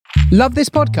Love this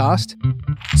podcast?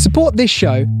 Support this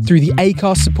show through the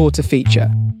Acast supporter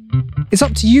feature. It's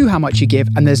up to you how much you give,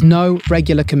 and there's no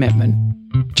regular commitment.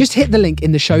 Just hit the link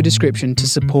in the show description to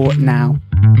support now.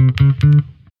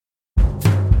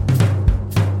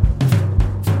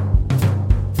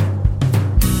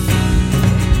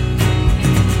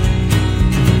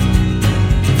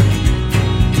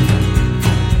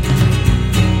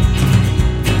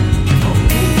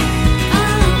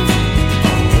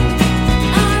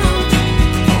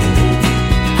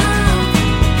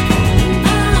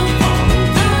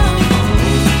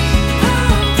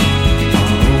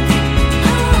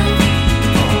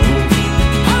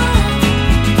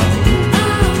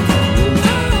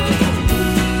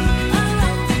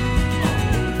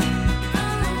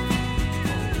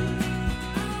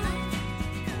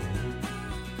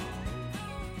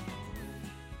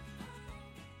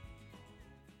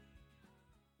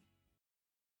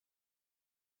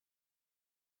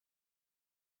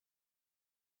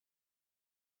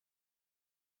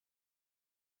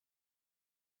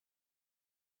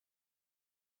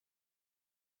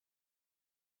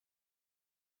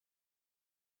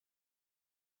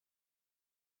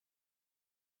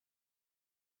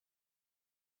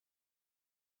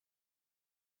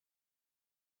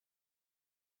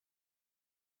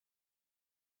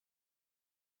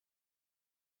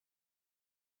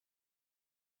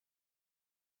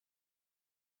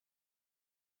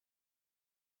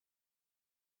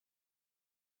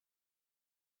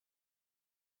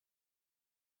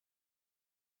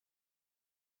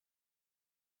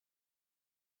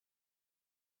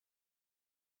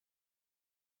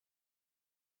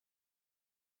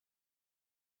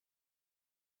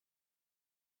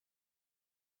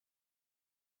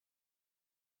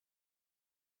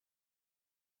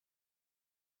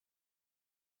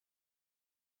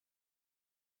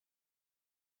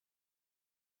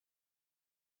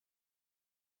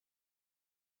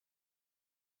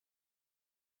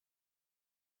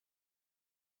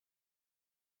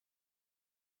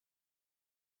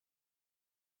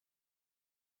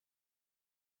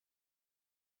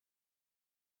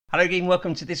 Hello again,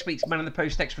 welcome to this week's Man on the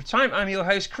Post Extra Time. I'm your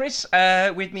host, Chris.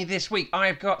 With me this week,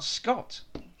 I've got Scott.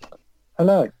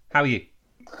 Hello. How are you?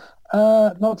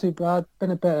 Not too bad.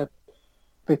 Been a bit of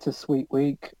bittersweet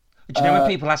week. Do you know when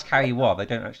people ask how you are, they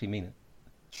don't actually mean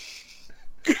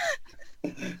it?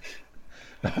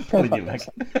 I'm pulling your leg.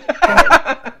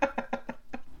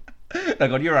 No,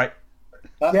 God, you're right.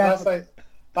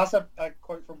 That's a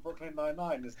quote from Brooklyn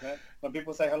Nine-Nine, isn't it? When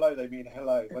people say hello, they mean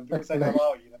hello. When people say how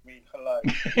are you, they mean hello.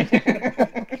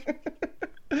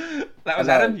 That was Hello.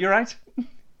 Adam, you're right?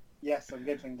 Yes, I'm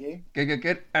good, thank you.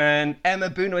 Good. And Emma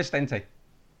Buno Estente.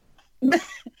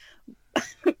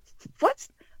 What?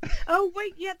 Oh,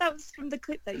 wait, yeah, that was from the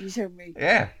clip that you showed me.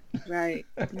 Yeah. Right.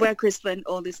 Where Chris learned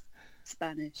all this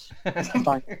Spanish.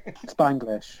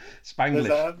 Spanglish.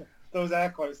 Spanglish. There was air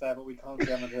quotes there, but we can't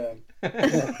see Emma doing.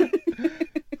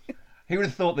 Who would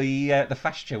have thought the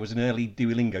Fast Show was an early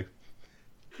Duolingo?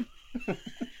 You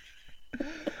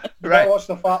Right. better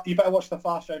watch the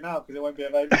Fast Show now, because it won't be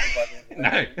available by the end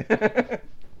of the day.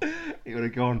 No. He would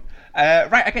have gone.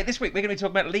 Right, okay, this week we're going to be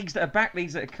talking about leagues that are back,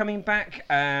 leagues that are coming back.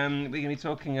 We're going to be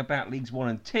talking about Leagues 1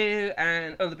 and 2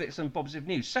 and other bits and bobs of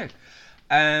news. So,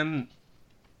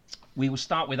 we will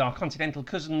start with our continental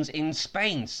cousins in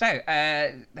Spain. So,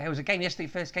 there was a game yesterday.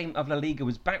 First game of La Liga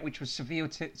was back, which was Sevilla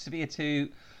 2,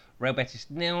 Real Betis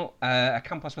 0. A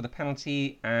Campos with a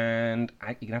penalty, and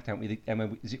you're going to have to help me.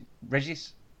 Is it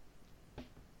Regis?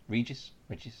 Regis,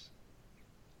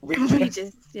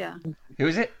 yeah. Who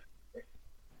is it?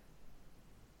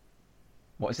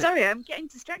 What is it? Sorry, I'm getting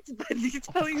distracted by the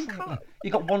Italian cop.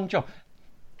 You got one job.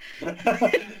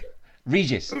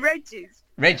 Regis.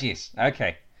 Regis.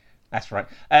 Okay, that's right.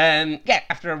 Yeah,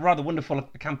 after a rather wonderful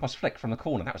Campos flick from the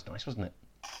corner, that was nice, wasn't it?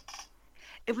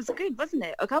 It was good, wasn't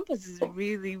it? Ocampos is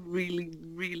really, really,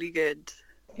 really good.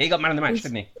 He got man of the match,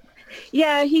 didn't he?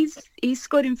 Yeah, he's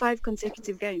scored in 5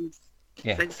 consecutive games.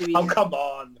 Yeah. Oh, come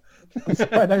on.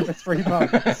 Spread over 3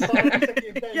 months. 5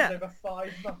 consecutive games Yeah. over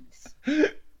 5 months.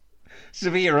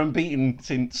 Sevilla unbeaten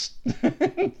since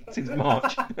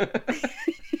March.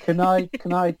 Can I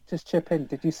just chip in?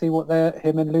 Did you see what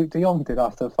him and Luke de Jong did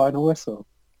after the final whistle?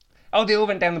 Oh, they all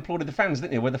went down and applauded the fans,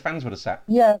 didn't they? Where the fans would have sat.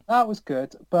 Yeah, that was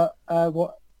good. But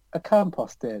what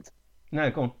Campos did,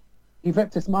 No, go on. he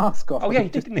ripped his mask off. Oh, and yeah, he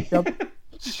did, didn't he?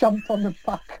 Jumped on the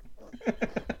back.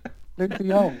 Luke de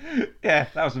Jong. Yeah,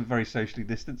 that was a very socially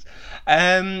distanced.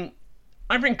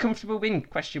 Ivory comfortable win? ?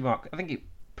 I think it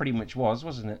pretty much was,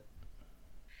 wasn't it?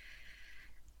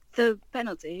 The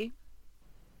penalty.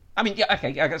 I mean, yeah,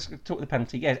 okay. I guess talk the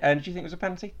penalty. Yeah, and do you think it was a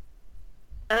penalty?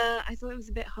 I thought it was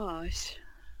a bit harsh.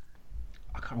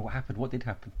 I can't remember what happened. What did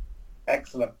happen?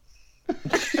 Excellent.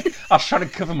 I was trying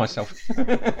to cover myself.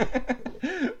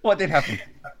 What did happen?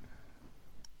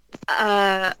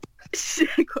 I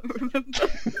can't remember.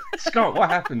 Scott, what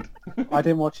happened? I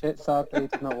didn't watch it, sadly.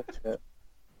 Did not watch it.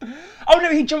 Oh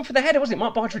no, he jumped for the header, wasn't it?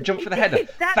 Mark Bartra jumped for the header.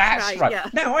 That's right, yeah.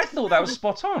 No, I thought that was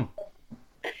spot on.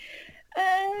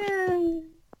 I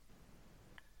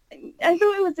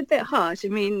thought it was a bit harsh. I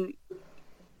mean,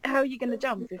 how are you going to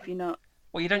jump if you're not?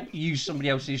 Well, you don't use somebody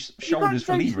else's shoulders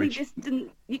for leverage.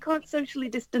 You can't socially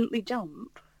distantly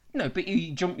jump. No, but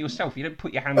you jump yourself. You don't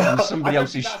put your hands on somebody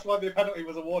else's... That's why the penalty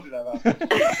was awarded, Emma.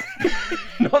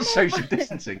 Not social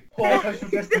distancing. Or social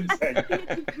distancing.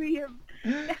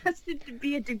 There has to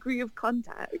be a degree of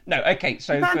contact. No, okay,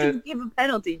 so You can't just give a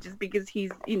penalty just because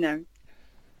he's,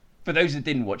 for those that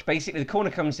didn't watch, basically the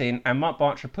corner comes in and Mark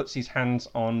Bartra puts his hands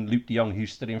on Luke de Jong,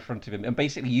 who's stood in front of him, and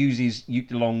basically uses Luke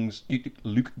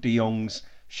de Jong's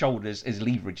shoulders as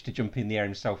leverage to jump in the air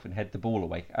himself and head the ball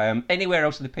away. Anywhere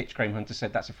else in the pitch, Graham Hunter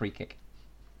said that's a free kick.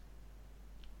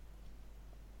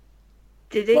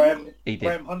 Did he? He did.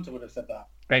 Graham Hunter would have said that.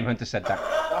 Graham Hunter said that.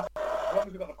 As long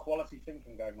as we've got the quality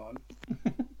thinking going on.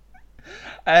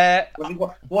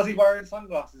 Was he wearing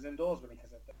sunglasses indoors when he said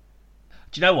that?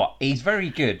 Do you know what? He's very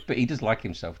good, but he does like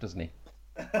himself, doesn't he?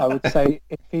 I would say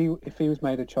if he was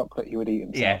made of chocolate, he would eat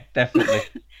himself. Yeah, definitely.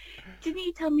 Didn't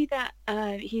you tell me that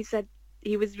he said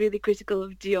he was really critical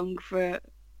of De Jong for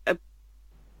I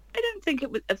don't think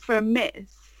it was for a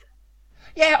miss.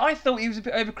 Yeah, I thought he was a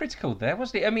bit overcritical there,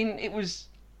 wasn't he? I mean, it was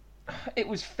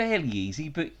fairly easy,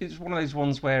 but it's one of those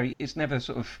ones where it's never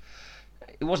sort of...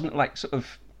 It wasn't like sort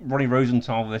of Ronnie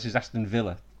Rosenthal versus Aston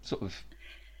Villa sort of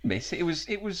miss. It was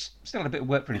still a bit of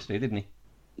work for him to do, didn't he?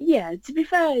 Yeah, to be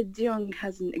fair, De Jong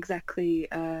hasn't exactly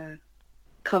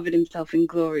covered himself in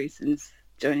glory since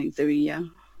joining Sevilla.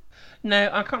 No,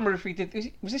 I can't remember if he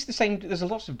did. Was this the same? There's a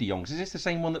lot of De Jongs. Is this the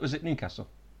same one that was at Newcastle?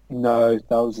 No, that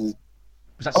was his...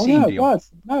 Was that Oh, Sean no, De it Jong?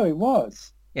 was. No, it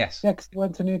was. Yes. Yeah, because he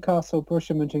went to Newcastle,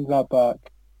 Borussia Mönchengladbach,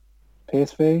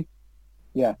 PSV.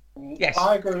 Yeah. Yes.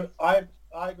 I agree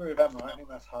with Emma. I think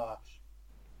that's harsh.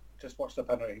 Just watch the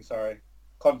penalty, sorry.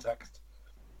 Context.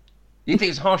 You think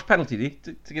it's a harsh penalty, do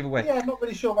you, to give away? Yeah, I'm not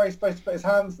really sure where he's supposed to put his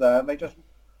hands there, and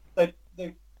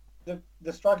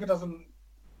the striker doesn't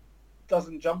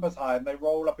jump as high, and they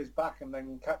roll up his back and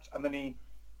then catch, and then he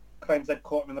claims they've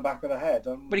caught him in the back of the head.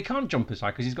 But he can't jump as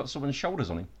high because he's got someone's shoulders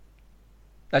on him.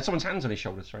 Someone's hands on his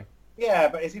shoulders, sorry. Yeah,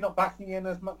 but is he not backing in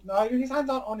as much? No, his hands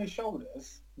aren't on his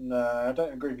shoulders. No, I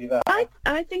don't agree with you there.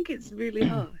 I think it's really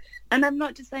harsh. And I'm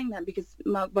not just saying that because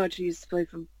Mark Bartra used to play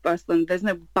for Barcelona. There's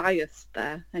no bias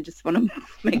there. I just want to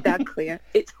make that clear.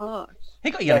 It's harsh.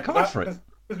 He got a yellow card for it.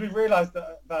 Because we realised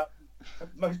that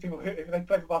most people, if they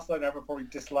play for Barcelona, everyone probably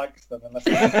dislikes them unless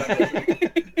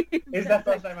is their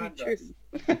first name Andres?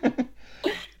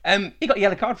 He got a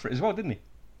yellow card for it as well, didn't he?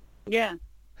 Yeah.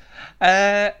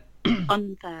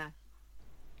 Unfair.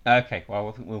 Okay, well,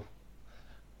 I think we'll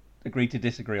agree to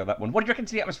disagree on that one. What do you reckon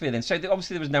to the atmosphere then? So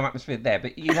obviously there was no atmosphere there,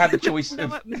 but you had the choice No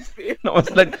of... atmosphere. No,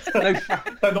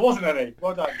 No, there wasn't any.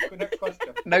 Well done. Next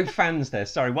question. no fans there.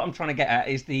 Sorry, what I'm trying to get at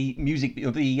is the music,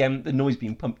 or the noise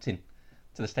being pumped in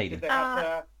to the stadium. Did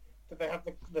they have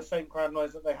the same crowd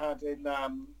noise that they had in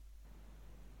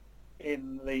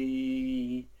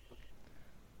the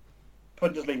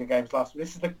Bundesliga games last week?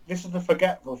 This is the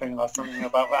forgetful thing I was talking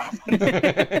about that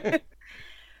happened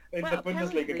in the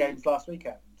Bundesliga games last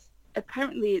weekend.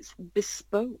 Apparently, it's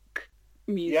bespoke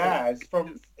music. Yeah, it's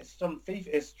from FIFA.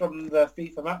 It's from the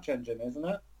FIFA match engine, isn't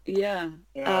it? Yeah.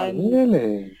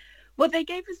 Really? Well, they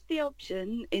gave us the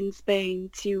option in Spain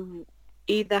to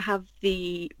either have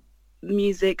the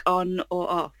music on or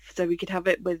off, so we could have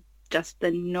it with just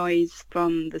the noise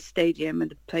from the stadium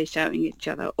and the players shouting at each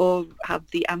other, or have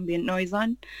the ambient noise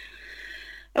on.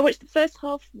 I watched the first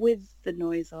half with the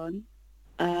noise on,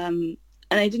 and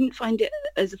I didn't find it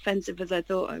as offensive as I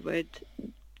thought I would.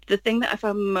 The thing that I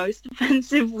found most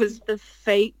offensive was the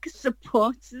fake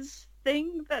supporters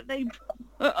thing that they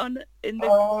put on in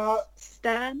the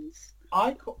stands.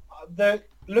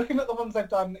 Looking at the ones they've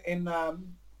done in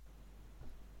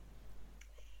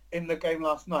the game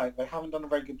last night, they haven't done a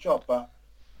very good job. But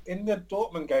in the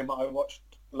Dortmund game that I watched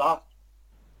last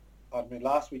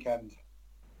weekend,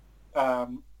 were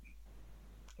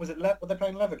they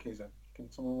playing Leverkusen? Can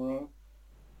someone remember?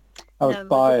 I was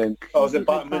Bayern. Oh, was it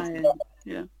Bayern?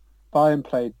 Yeah. Bayern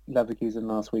played Leverkusen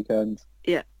last weekend.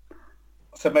 Yeah.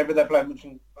 So maybe they're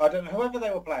playing. I don't know. Whoever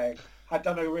they were playing had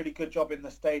done a really good job in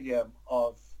the stadium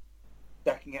of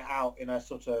decking it out in a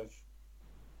sort of,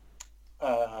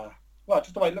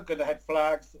 just the way it looked good. They had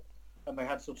flags, and they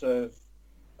had sort of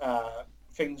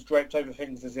things draped over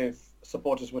things as if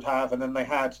supporters would have, and then they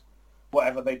had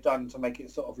whatever they'd done to make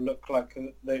it sort of look like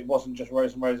it wasn't just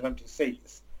rows and rows of empty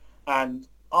seats. And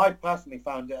I personally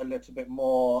found it a little bit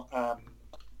more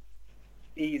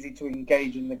easy to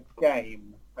engage in the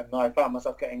game, and I found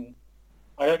myself getting,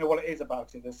 I don't know what it is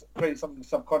about it, there's really something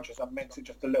subconscious that makes it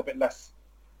just a little bit less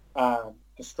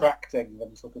distracting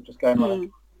than sort of just going like,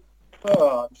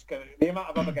 oh, I'm just going. The amount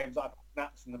of other games I've had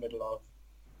naps in the middle of,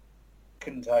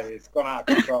 couldn't tell you, it's gone out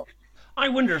of control. I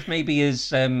wonder if maybe as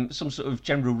some sort of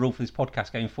general rule for this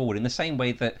podcast going forward, in the same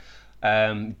way that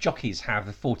jockeys have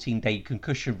the 14-day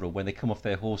concussion rule when they come off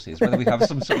their horses, whether we have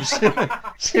some sort of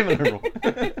similar rule.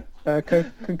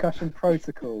 Concussion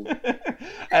protocol.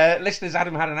 Listeners,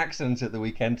 Adam had an accident at the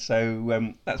weekend,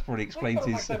 so that's probably explains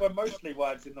his... They were mostly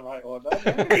words in the right order.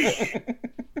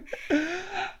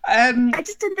 I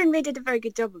just didn't think they did a very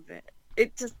good job of it.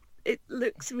 It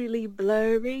looks really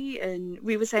blurry, and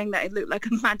we were saying that it looked like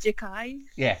a magic eye.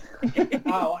 Yeah.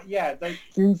 Oh, yeah.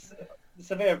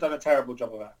 Sevilla have done a terrible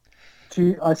job of that.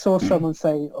 I saw someone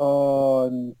say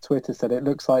on Twitter, said it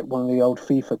looks like one of the old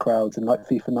FIFA crowds in like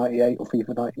FIFA 98 or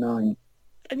FIFA 99.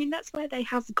 I mean, that's where they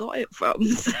have got it from,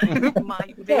 so it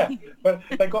might be. Yeah, but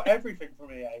they got everything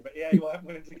from EA, but EA weren't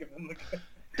willing to give them the...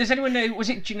 Does anyone know, was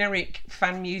it generic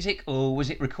fan music, or was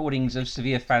it recordings of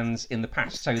Sevilla fans in the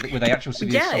past? So were they actual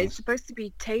Sevilla songs? Yeah, it's supposed to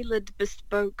be tailored,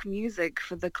 bespoke music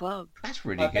for the club. That's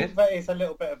really good. I think that it's a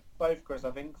little bit of both, Chris.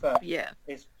 I think that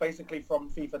it's basically from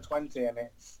FIFA 20, and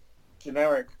it's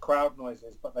generic crowd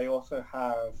noises, but they also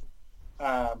have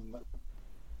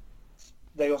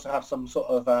some sort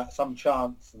of some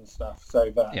chants and stuff, so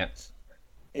that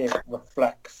it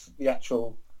reflects the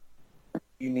actual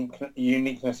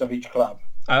uniqueness of each club.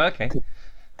 Oh, okay.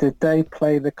 Did they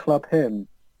play the club hymn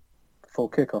before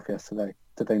kickoff yesterday?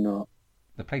 Did they not?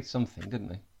 They played something, didn't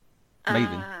they?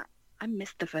 Maybe. I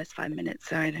missed the first 5 minutes,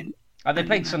 so I don't... They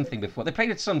played something before. They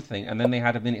played something, and then they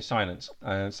had a minute silence.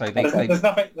 So there's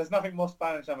nothing more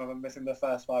Spanish than missing the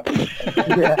first 5 minutes.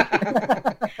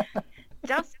 Yeah.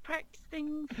 Just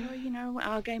practicing for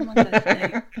our game on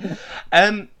Thursday.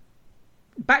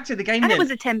 Back to the game. And then. It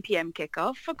was a 10 p.m.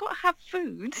 kickoff. Forgot to have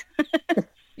food.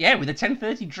 Yeah, with a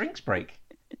 10:30 drinks break.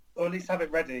 Or at least have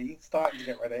it ready, starting to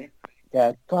get ready.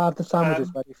 Yeah, do I have the sandwiches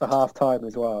ready for half time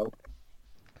as well?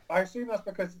 I assume that's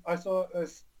because I saw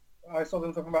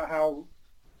them talking about how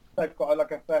they've got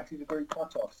like a 30-degree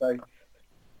cutoff. So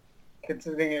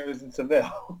considering it was in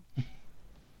Seville,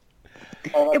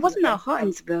 it wasn't that hot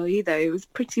in Seville either. It was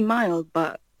pretty mild,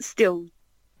 but still.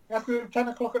 That's 10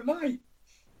 o'clock at night.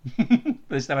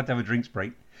 They still had to have a drinks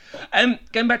break.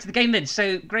 Going back to the game then,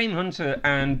 so Graham Hunter,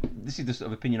 and this is the sort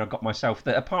of opinion I got myself,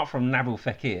 that apart from Nabil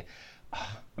Fekir,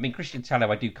 I mean, Christian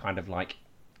Tello I do kind of like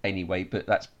anyway, but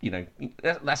that's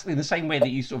that's in the same way that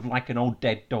you sort of like an old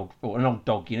dead dog, or an old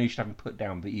dog, you should have him put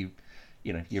down, but you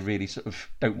really sort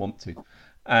of don't want to.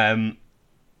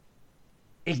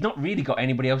 He's not really got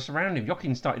anybody else around him.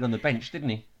 Joaquin started on the bench, didn't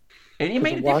he? And he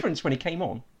made a difference when he came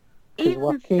on. Because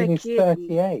Joaquin is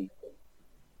 38.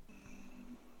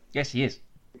 Yes, he is.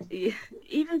 Yeah,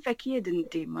 even Fekir didn't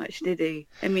do much, did he?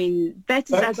 I mean,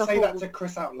 Betis as a whole... Don't say that to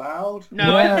Chris out loud.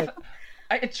 No, Yeah.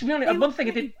 To be honest, one thing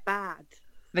I did... bad.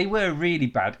 They were really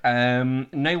bad.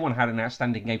 No one had an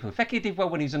outstanding game for them. Fekir did well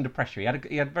when he was under pressure.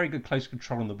 He had very good close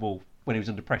control on the ball when he was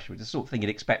under pressure. It's the sort of thing you'd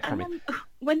expect from him.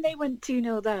 When they went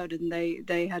 2-0 down and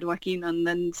they had Joaquin on,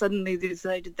 then suddenly they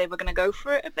decided they were going to go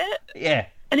for it a bit. Yeah.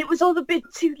 And it was all a bit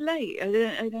too late.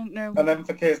 I don't know. And then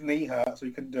Fekir's knee hurt, so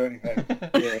he couldn't do anything.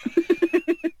 Yeah.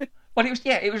 Well,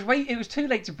 it was too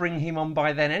late to bring him on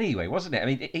by then anyway, wasn't it? I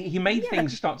mean, he made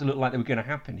things start to look like they were going to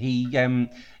happen. He had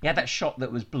that shot that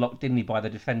was blocked, didn't he, by the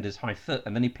defender's high foot,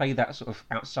 and then he played that sort of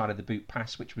outside of the boot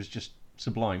pass, which was just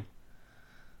sublime.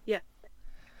 Yeah.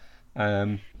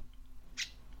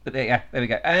 But there we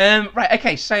go. Right,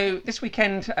 okay, so this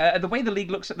weekend, the way the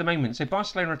league looks at the moment, so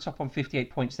Barcelona are top on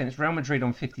 58 points, then it's Real Madrid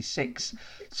on 56,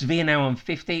 Sevilla now on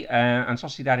 50, and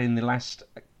Sociedad in the last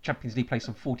Champions League place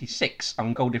on 46,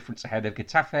 on goal difference ahead of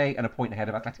Getafe and a point ahead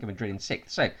of Atletico Madrid in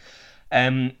 6th. So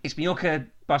it's Mallorca,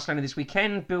 Barcelona this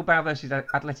weekend, Bilbao versus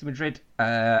Atletico Madrid,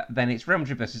 then it's Real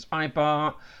Madrid versus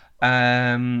Eibar,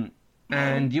 and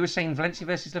you were saying Valencia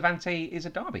versus Levante is a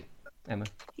derby, Emma.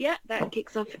 Yeah, that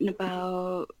kicks off in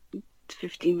about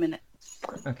 15 minutes.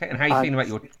 Okay, and how are you feeling about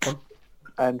your...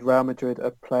 And Real Madrid are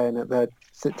playing at their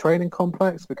training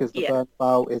complex because the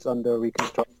Bernabeu is under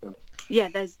reconstruction. Yeah,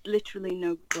 there's literally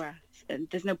no grass and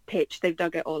there's no pitch. They've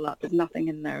dug it all up. There's nothing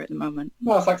in there at the moment.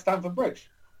 No, it's like Stamford Bridge.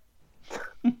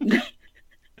 How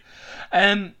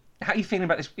are you feeling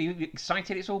about this? Are you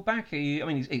excited it's all back? I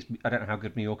don't know how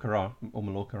good Mallorca are.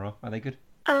 Are they good?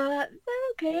 They're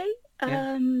okay.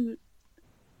 Yeah.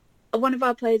 One of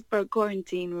our players broke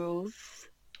quarantine rules.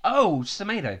 Oh,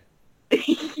 Semedo.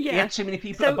 He Yeah, had too many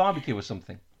people at a barbecue or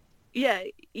something. yeah.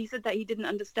 He said that he didn't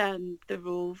understand the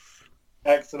rules,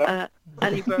 Excellent.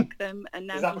 and he broke them, and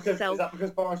now Is that he's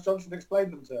because Boris Johnson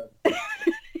explained them to him?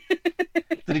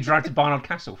 Did he drive to Barnard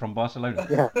Castle from Barcelona?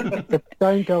 Yeah.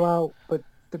 Don't go out, but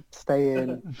stay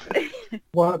in.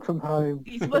 Work from home.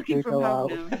 He's but working do from go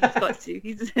home out. now. He's got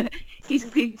to.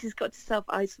 He's got to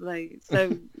self-isolate.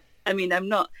 So, I mean, I'm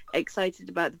not excited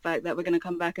about the fact that we're going to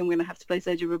come back and we're going to have to play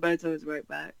Sergio Roberto as right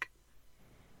back.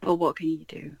 But what can you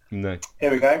do? No. Here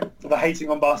we go. The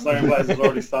hating on Barcelona players has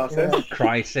already started. Yeah.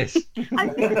 Crisis. I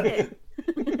missed it.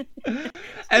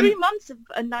 3 months of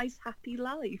a nice, happy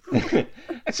life.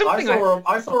 It's something I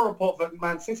I saw a report that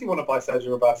Man City want to buy Sergio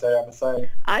Roberto, I must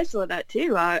say. I saw that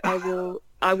too. I will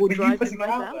Were you drive putting it it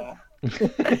out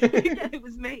myself. there? Yeah, it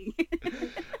was me.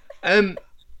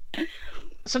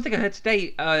 Something I heard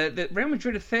today that Real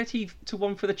Madrid are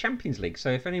 30-1 for the Champions League.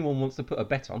 So if anyone wants to put a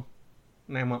bet on,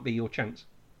 now might be your chance.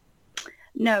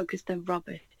 No, because they're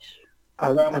rubbish.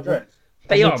 Real Madrid.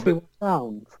 They And are, they're but 2-1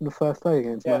 down from the first leg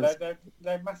against Yeah, Man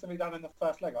they're massively down in the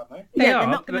first leg, aren't they? They Yeah, are, they're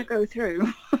not going to but- go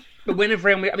through. but when have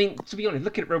Real Madrid? I mean, to be honest,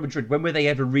 looking at Real Madrid, when were they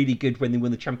ever really good when they won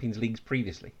the Champions Leagues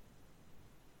previously?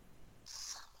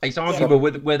 It's arguable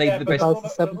were they the but best. there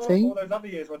was 17? all those other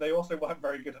years when they also weren't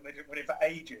very good and they didn't win it for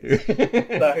ages.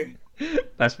 So,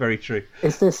 That's very true.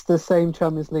 Is this the same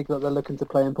Champions League that they're looking to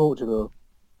play in Portugal?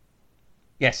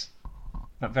 Yes,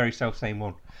 that very self-same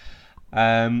one. Go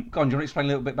on, do you want to explain a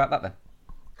little bit about that then?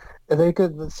 Are they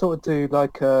going to sort of do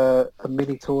like a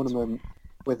mini tournament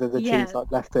with the Yeah. teams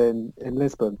like left in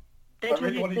Lisbon? They're I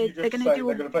really wanted you they're just going to to say do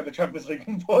they're going to play the Champions League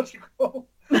in Portugal.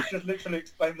 Just literally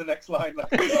explain the next line.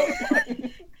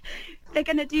 they're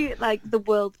going to do like the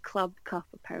World Club Cup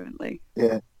apparently.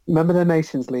 Yeah. Remember the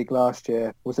Nations League last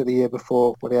year? Was it the year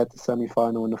before where they had the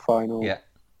semi-final and the final? Yeah,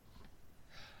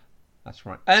 that's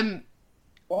right.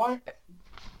 Why?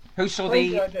 Who saw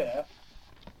Crazy the? idea.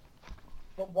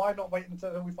 But why not wait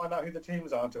until we find out who the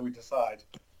teams are until we decide?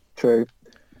 True.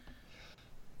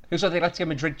 Who saw the Atletico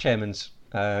Madrid chairman's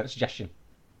suggestion?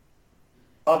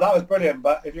 Oh, that was brilliant.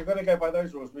 But if you're going to go by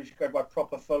those rules, we should go by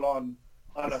proper, full-on,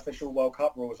 unofficial World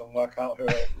Cup rules and work out who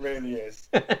it really is.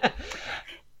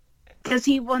 Does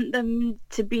he want them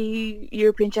to be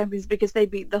European champions because they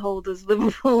beat the holders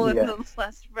Liverpool in Yeah. the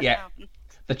last round? Yeah.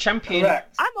 The champion.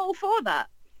 Correct. I'm all for that.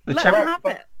 The Let champ- them have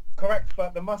Correct, it. Correct,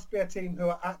 but there must be a team who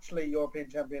are actually European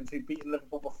champions who've beaten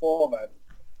Liverpool before then.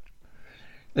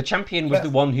 The champion was Yes. the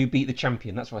one who beat the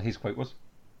champion. That's what his quote was.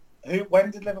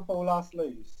 When did Liverpool last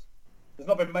lose? There's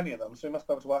not been many of them, so we must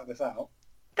be able to work this out.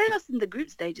 They lost in the group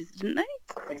stages, didn't they?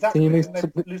 Exactly. Did you lose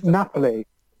Didn't they to lose to- Napoli?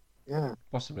 Yeah.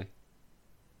 Possibly.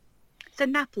 So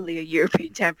Napoli are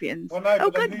European champions. Well, no,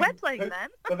 Oh, but then good. who- We're playing who- then.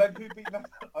 But then who beat them?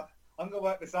 I'm going to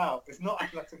work this out. It's not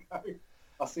Atletico.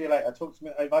 I'll see you later. Talk to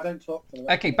me. If I don't talk to them.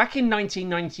 Okay, back in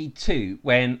 1992,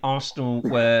 when Arsenal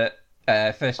were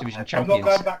First Division I'm champions. not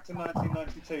going back to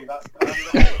 1992. That's I haven't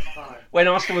got enough time.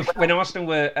 When Arsenal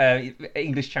were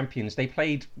English champions, they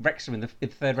played Wrexham in the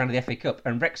third round of the FA Cup,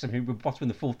 and Wrexham, who were bottom in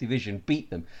the fourth division, beat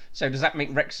them. So does that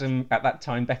make Wrexham at that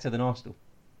time better than Arsenal?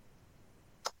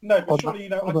 No, Oh, but surely you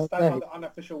don't oh, but understand how they- the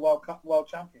unofficial World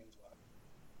Champions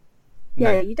were.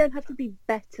 No. Yeah, you don't have to be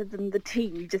better than the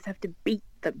team. You just have to beat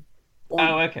them.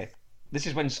 Oh, okay. This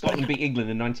is when Scotland beat England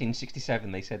in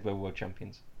 1967. They said we're world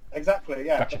champions. Exactly,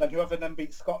 yeah. Gotcha. But then whoever then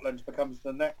beats Scotland becomes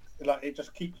the next. Like it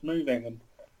just keeps moving, and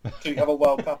so you have a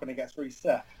World Cup and it gets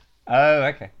reset. Oh,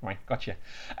 okay. Right, gotcha.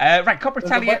 Right, Coppa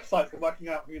There's a Italia. website for working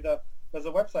out who the. There's a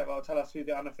website that will tell us who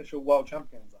the unofficial world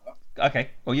champions are. Okay,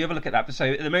 well, you have a look at that. So,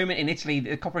 at the moment in Italy,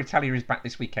 the Coppa Italia is back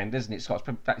this weekend, isn't it, Scott?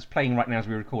 It's playing right now as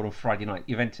we record on Friday night.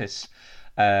 Juventus,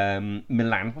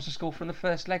 Milan. What's the score from the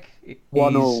first leg? It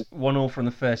 1-1. is 1-1 from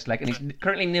the first leg. And it's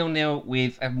currently 0-0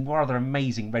 with a rather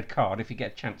amazing red card, if you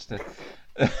get a chance to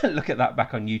look at that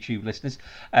back on YouTube, listeners.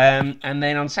 And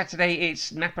then on Saturday,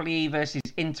 it's Napoli versus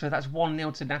Inter. That's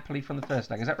 1-0 to Napoli from the first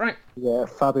leg. Is that right? Yeah,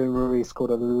 Fabian Ruiz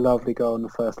scored a lovely goal in the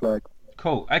first leg.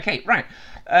 Cool. Okay, right.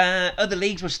 Other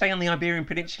leagues will stay on the Iberian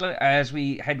Peninsula as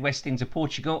we head west into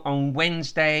Portugal. On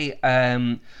Wednesday,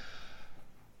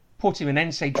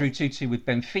 Portimonense drew 2-2 with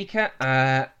Benfica,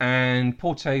 and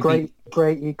Porto beat...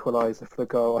 Great equaliser for the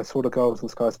goal. I saw the goals on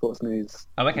Sky Sports News.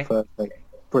 Oh, okay. on Thursday.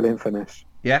 Brilliant finish.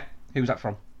 Yeah? Who was that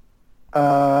from?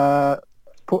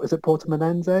 Is it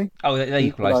Portimonense? Oh, they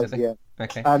equalised, did they? Yeah.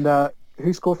 Okay. And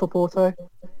who scored for Porto? Do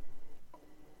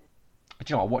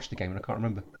you know, I watched the game and I can't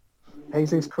remember.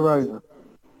 Jesus Corona.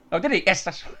 Oh, did he? Yes,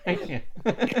 that's right. Yeah.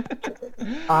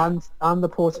 And the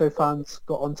Porto fans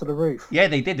got onto the roof. Yeah,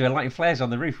 they did. They were lighting flares on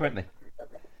the roof, weren't they?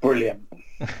 Brilliant.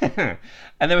 And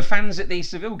there were fans at the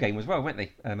Seville game as well, weren't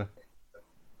they, Emma?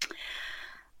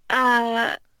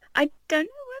 I don't know.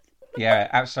 Yeah,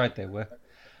 outside there were.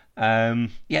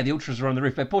 The Ultras were on the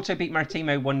roof. But Porto beat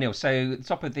Maritimo 1-0. So the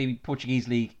top of the Portuguese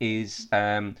league is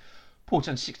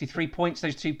Porto on 63 points.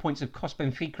 Those 2 points have cost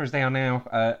Benfica, as they are now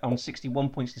on 61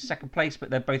 points in second place, but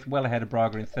they're both well ahead of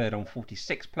Braga in third on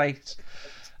 46 points.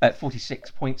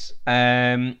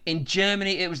 In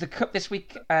Germany, it was the Cup this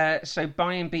week. So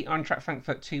Bayern beat Eintracht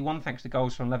Frankfurt 2-1, thanks to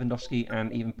goals from Lewandowski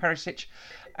and Ivan Perisic.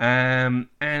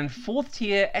 And fourth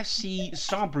tier FC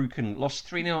Saarbrücken lost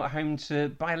 3-0 at home to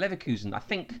Bayer Leverkusen. I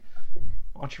think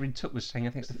Archer in Tuck was saying, I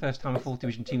think it's the first time a fourth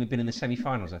division team had been in the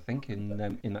semi-finals, I think, in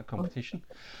that competition.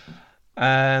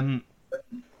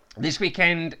 This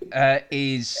weekend the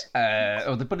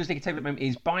Bundesliga table at the moment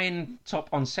is Bayern top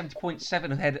on 70 points,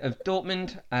 7 ahead of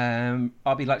Dortmund.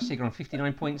 RB Leipzig are on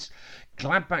 59 points.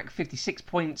 Gladbach 56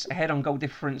 points ahead on goal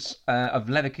difference of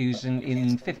Leverkusen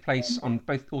in fifth place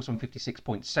also on 56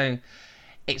 points. So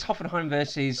it's Hoffenheim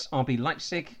versus RB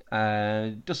Leipzig,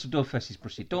 Düsseldorf versus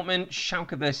Borussia Dortmund,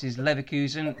 Schalke versus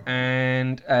Leverkusen,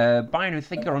 and Bayern, who I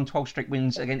think are on 12 straight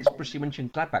wins against Borussia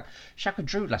Mönchengladbach. Schalke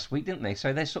drew last week, didn't they?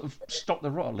 So they sort of stopped the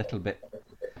rot a little bit,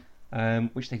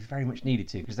 which they very much needed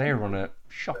to, because they were on a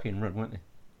shocking run, weren't they?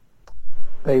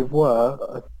 They were.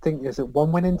 I think, is it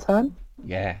 1 win in 10?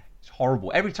 Yeah, it's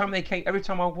horrible. Every time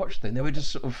I watched them, they were just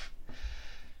sort of...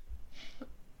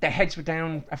 Their heads were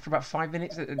down after about 5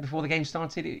 minutes before the game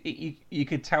started. You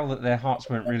could tell that their hearts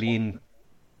weren't really in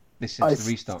this since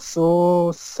the restart. I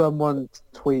saw someone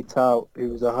tweet out, who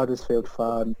was a Huddersfield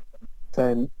fan,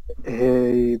 saying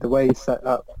the way he set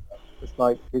up was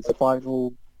like his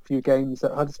final few games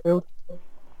at Huddersfield.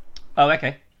 Oh,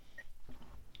 okay.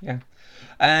 Yeah.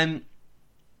 And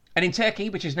in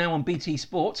Turkey, which is now on BT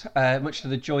Sport, much to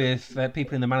the joy of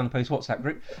people in the Man on the Post WhatsApp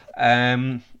group,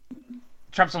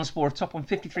 Trabzonspor are top on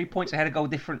 53 points ahead of goal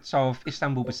difference of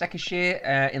Istanbul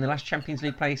Başakşehir in the last Champions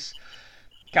League place.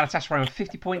 Galatasaray on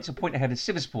 50 points, a point ahead of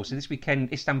Sivasspor. So this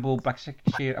weekend, Istanbul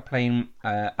Başakşehir are playing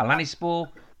Alanyaspor,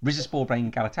 Rizespor playing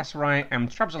Galatasaray, and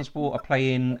Trabzonspor are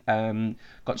playing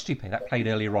Göztepe. That played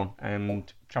earlier on,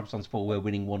 and Trabzonspor were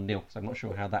winning 1-0, so I'm not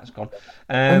sure how that's gone.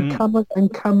 And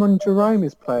Cameron Jerome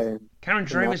is playing. Cameron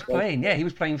Jerome is playing, yeah. He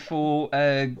was playing for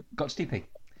Göztepe.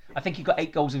 I think he got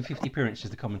 8 goals in 50 appearances,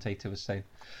 the commentator was saying.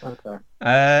 Okay.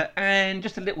 And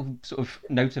just a little sort of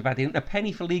note of adding, a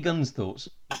penny for Ligue 1's thoughts,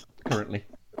 currently.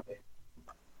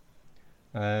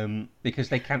 Because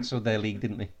they cancelled their league,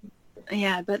 didn't they?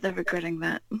 Yeah, I bet they're regretting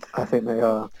that. I think they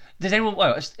are. Does anyone...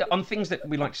 Well, on things that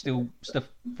we like to steal stuff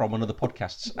from on other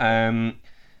podcasts,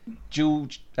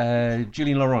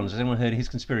 Julien Laurens, has anyone heard of his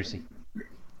conspiracy?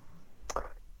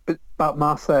 About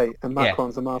Marseille, and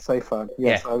Macron's a Marseille fan.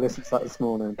 Yes, I listened to that this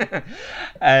morning.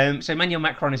 So Emmanuel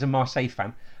Macron is a Marseille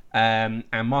fan, and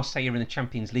Marseille are in the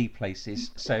Champions League places.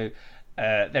 So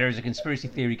there is a conspiracy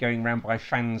theory going around by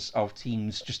fans of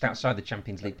teams just outside the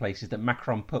Champions League places that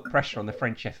Macron put pressure on the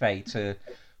French FA to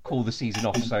call the season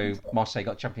off, so Marseille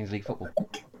got Champions League football.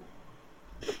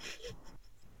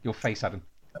 Your face, Adam.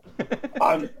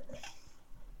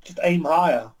 Just aim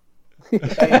higher.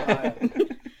 Just aim higher.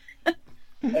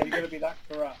 Are you going to be that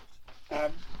corrupt?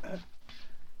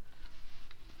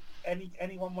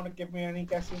 Anyone want to give me any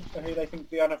guesses for who they think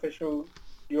the unofficial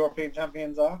European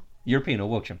champions are? European or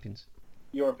world champions?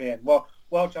 European. Well,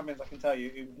 world champions I can tell you,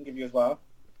 who can give you as well.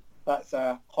 That's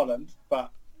Holland,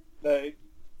 but the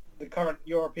current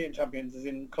European champions is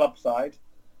in club side.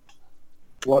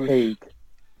 What league?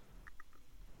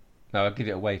 No, I'll give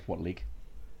it away. What league?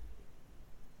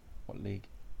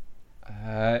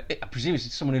 I presume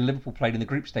it's someone who Liverpool played in the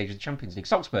group stage of the Champions League.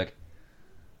 Salzburg.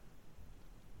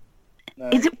 No.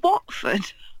 Is it Watford?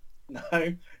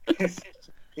 No,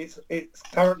 it's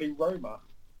currently Roma.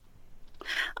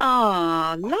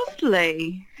 Ah,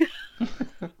 lovely. Do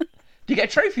you get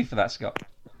a trophy for that, Scott?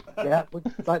 Yeah,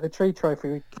 it's like the tree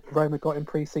trophy Roma got in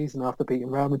pre-season after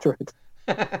beating Real Madrid.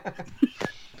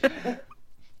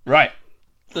 Right.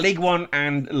 League One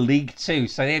and League Two.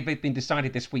 So they've been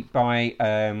decided this week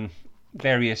by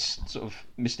various sort of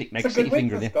mystic It's a City good week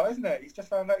finger for in this there. guy, isn't it? He's just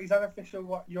found out he's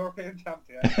unofficial European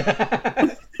champion.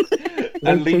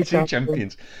 And League Two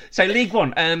champions. So League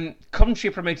One, Coventry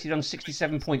are promoted on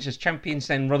 67 points as champions,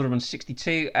 then Rotherham on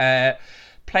 62.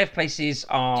 Playoff places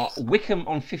are Wickham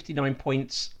on 59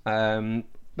 points,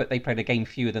 but they played a game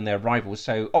fewer than their rivals.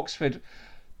 So Oxford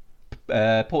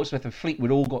Portsmouth and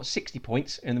Fleetwood all got 60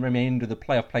 points in the remainder of the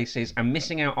playoff places, and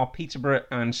missing out are Peterborough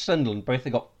and Sunderland. Both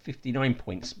have got 59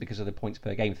 points because of the points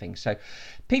per game thing. So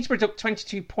Peterborough took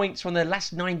 22 points from their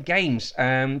last 9 games,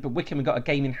 but Wickham have got a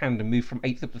game in hand and moved from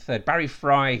 8th up to 3rd. Barry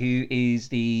Fry, who is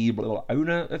the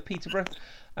owner of Peterborough.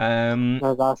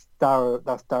 No, that's Darren.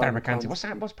 That's Darren McCanty.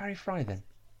 What's Barry Fry then?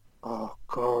 Oh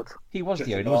God. He was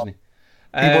the owner, wasn't he?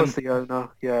 He was the owner,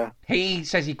 yeah. He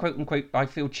says he, quote unquote, I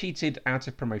feel cheated out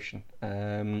of promotion.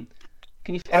 Can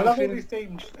you? I love all these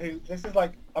teams who. This is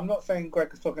like, I'm not saying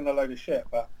Greg is talking a load of shit,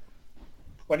 but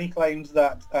when he claims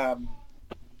that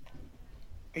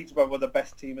Peterborough were the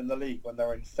best team in the league when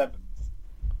they're in 7th,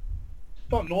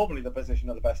 it's not normally the position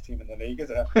of the best team in the league, is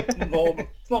it?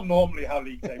 It's not normally how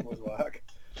league tables work.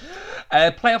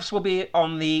 Playoffs will be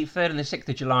on the 3rd and the 6th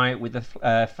of July, with the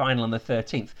final on the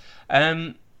 13th.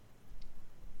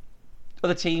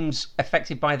 Other teams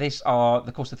affected by this are,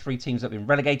 of course, the 3 teams that have been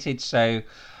relegated. So,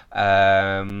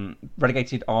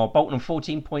 relegated are Bolton on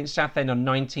 14 points, Southend on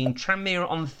 19, Tranmere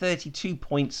on 32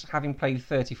 points, having played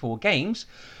 34 games.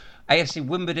 AFC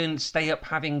Wimbledon stay up,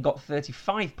 having got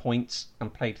 35 points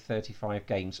and played 35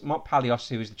 games. Mark Palios,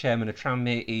 who is the chairman of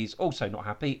Tranmere, is also not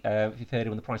happy. If you've heard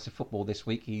him on The Price of Football this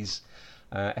week,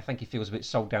 I think he feels a bit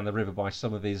sold down the river by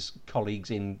some of his colleagues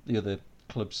in the other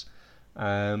clubs.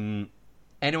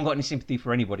 Anyone got any sympathy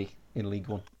for anybody in League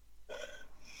One?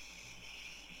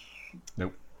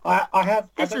 Nope. I have.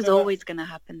 This was always going to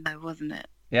happen, though, wasn't it?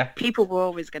 Yeah. People were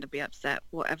always going to be upset,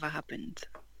 whatever happened.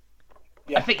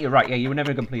 Yeah. I think you're right. Yeah, you were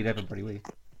never going to please everybody, were you?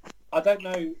 I don't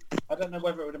know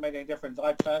whether it would have made any difference.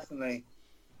 I personally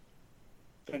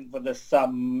think that there's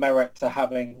some merit to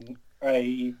having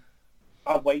a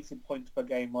weighted points per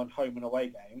game on home and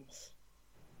away games,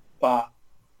 but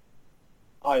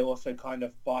I also kind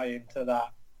of buy into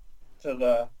that, to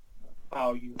the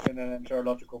how you can enter a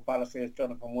logical fallacy, as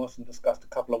Jonathan Wilson discussed a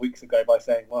couple of weeks ago, by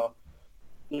saying, well,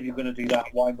 if you're going to do that,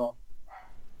 why not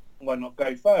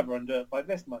go further and do it by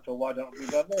this much, or why don't we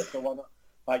do this, or why not?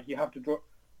 Like, you have to draw.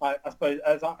 I suppose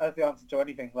as the answer to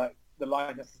anything, like, the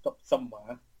line has to stop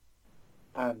somewhere,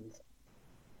 and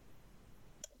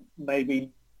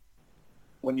maybe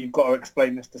when you've got to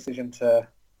explain this decision to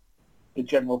the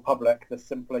general public, the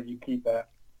simpler you keep it,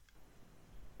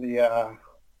 the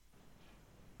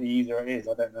easier it is.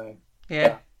 I don't know.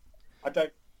 Yeah.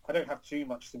 But I don't have too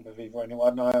much sympathy for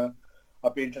anyone.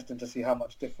 I'd be interested to see how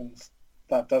much difference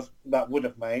that would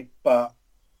have made. But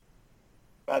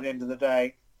at the end of the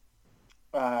day,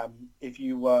 if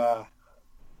you're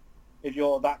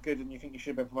that good and you think you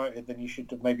should have been promoted, then you should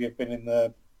have maybe have been in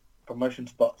the promotion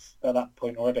spots at that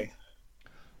point already.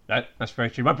 No, that's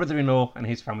very true. My brother-in-law and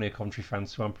his family are Coventry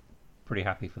fans, so I'm pretty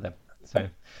happy for them. So,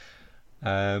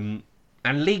 and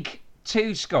League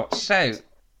 2, Scott. So,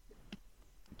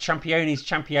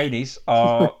 Championes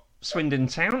are Swindon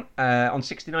Town on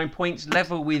 69 points,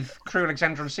 level with Crewe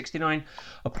Alexandra on 69,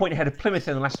 a point ahead of Plymouth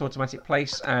in the last automatic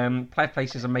place. Playoff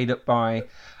places are made up by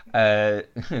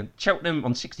Cheltenham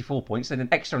on 64 points, then an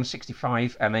Exeter on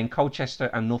 65, and then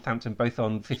Colchester and Northampton both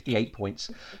on 58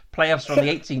 points. Playoffs are on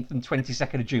the 18th and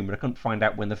 22nd of June, but I couldn't find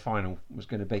out when the final was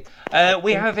going to be.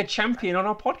 We have a champion on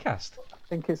our podcast. I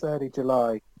think it's early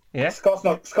July. Yeah, Scott's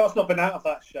not been out of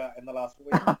that shirt in the last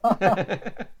week.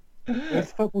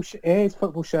 It's football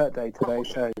shirt day today,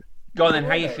 so. Go on then.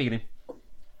 How are you feeling?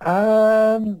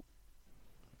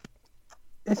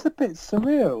 It's a bit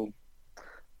surreal.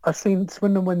 I've seen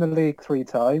Swindon win the league 3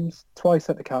 times, twice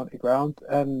at the county ground,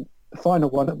 and the final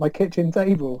one at my kitchen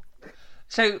table.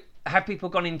 So, have people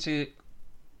gone into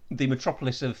the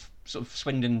metropolis of sort of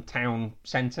Swindon town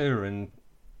centre and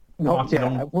not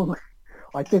yet? Well,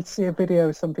 I did see a video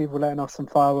of some people letting off some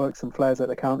fireworks and flares at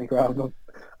the county ground.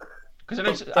 Because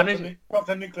I know dropped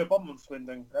a nuclear bomb on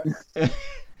Swindon.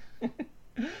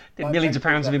 Did millions of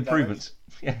pounds of improvements.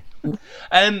 Yeah.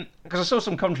 Because I saw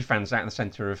some Coventry fans out in the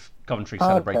centre of Coventry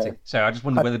celebrating. Okay. So I just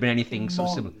wondered whether there'd been anything sort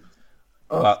of similar.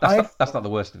 Well, that's not the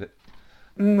worst of it.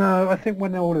 No, I think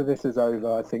when all of this is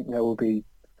over, I think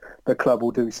the club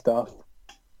will do stuff.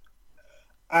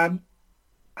 How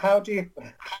do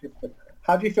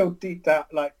you feel deep down?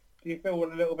 Like, do you feel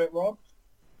a little bit robbed?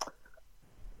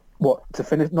 What,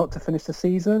 not to finish the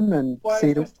season and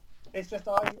see the... It's just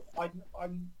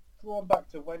I'm drawn back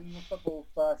to when football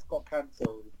first got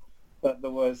cancelled, but there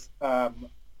was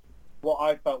what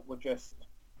I felt were just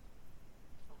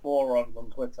morons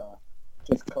on Twitter,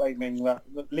 just claiming that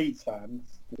Leeds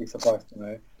fans, you'd be surprised to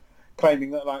know, claiming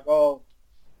that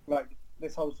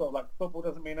this whole sort of like football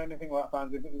doesn't mean anything like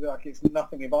fans. Like, it's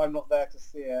nothing. If I'm not there to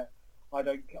see it,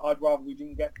 I'd rather we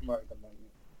didn't get promoted than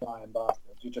lying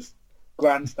bastards. You're just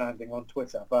grandstanding on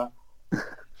Twitter, but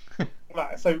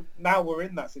Right, so now we're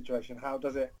in that situation. How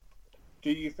does it?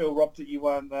 Do you feel, Rob, that you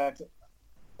weren't there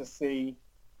to see?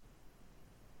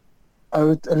 I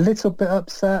was a little bit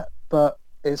upset, but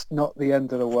it's not the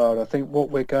end of the world. I think what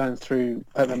we're going through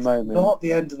at the moment. Not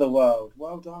the end of the world.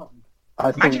 Well done.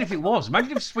 Imagine if it was.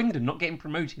 Imagine if Swindon not getting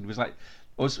promoted was like,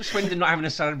 or Swindon not having a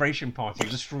celebration party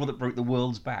was a straw that broke the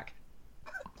world's back.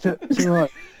 Do you know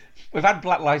what? We've had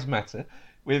Black Lives Matter.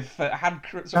 We've had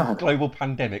sort of global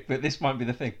pandemic, but this might be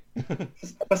the thing.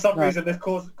 For some reason, this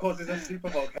causes a super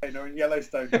volcano in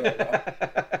Yellowstone.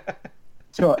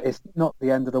 Sure, it's not the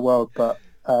end of the world, but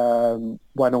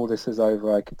when all this is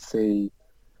over, I could see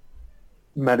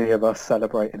many of us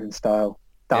celebrating in style.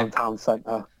 Downtown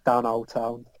centre, down Old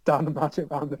Town, down the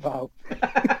Magic Roundabout.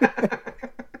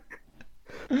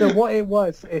 So what it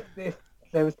was, if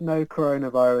there was no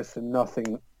coronavirus and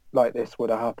nothing like this would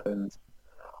have happened,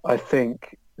 I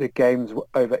think the games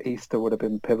over Easter would have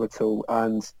been pivotal.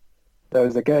 And there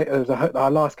was a game. Our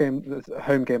last game, the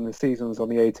home game of the season, was on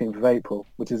the 18th of April,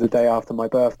 which is the day after my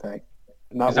birthday.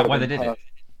 And Is that why they did it?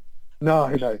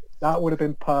 No, that would have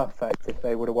been perfect if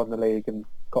they would have won the league and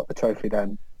got the trophy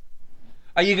then.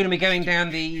 Are you going to be going down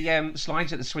the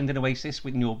slides at the Swindon Oasis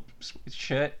with your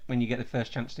shirt when you get the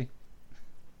first chance to?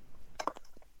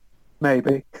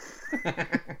 Maybe.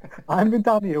 I haven't been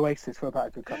down the Oasis for about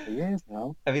a good couple of years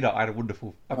now. Have you not? I had a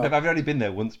wonderful... I've only been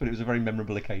there once, but it was a very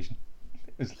memorable occasion.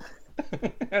 It was...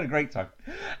 I had a great time.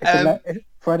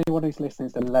 For anyone who's listening,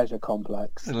 it's the Leisure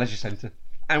Complex. It's a leisure centre.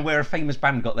 And where a famous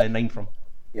band got their name from.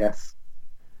 Yes.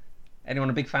 Anyone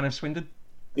a big fan of Swindon?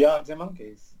 The Arctic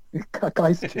Monkeys.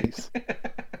 Guys juice.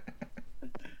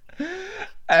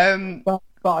 But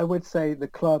I would say the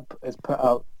club has put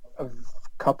out a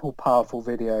couple powerful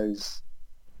videos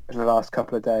in the last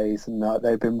couple of days, and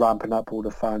they've been ramping up all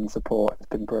the fan support. It's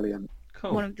been brilliant.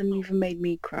 Cool. One of them even made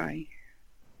me cry,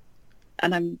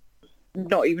 and I'm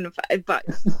not even a fan. But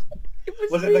it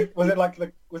was was it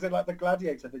like the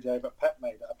Gladiator video that Pep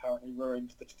made that apparently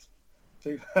ruined the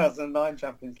 2009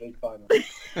 Champions League final?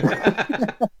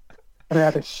 And they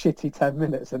had a shitty 10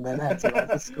 minutes and then had to like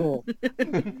the score.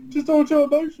 Just all too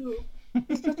emotional.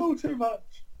 It's just all too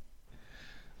much.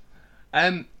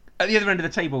 At the other end of the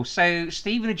table, so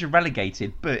Stevenage are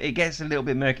relegated, but it gets a little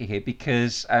bit murky here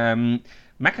because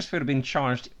Macclesfield have been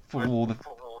charged for the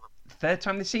third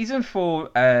time this season for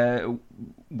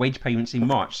wage payments in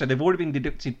March. So they've already been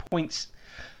deducted points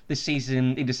this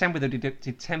season. In December, they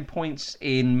deducted 10 points.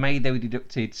 In May, they were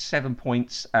deducted 7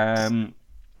 points.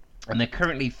 And they're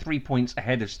currently 3 points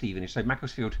ahead of Stevenage. So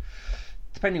Macclesfield,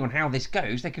 depending on how this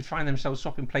goes, they could find themselves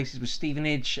swapping places with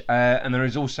Stevenage. And there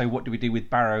is also, what do we do with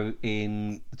Barrow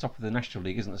in the top of the National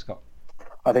League, isn't there, Scott?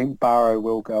 I think Barrow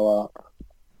will go up.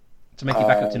 To make it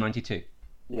back up to 92?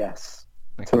 Yes,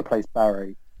 Okay. to replace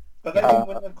Barry. But they didn't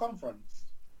win the conference.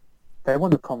 They won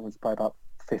the conference by about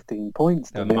 15 points.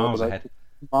 They were miles ahead.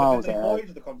 Miles They ahead.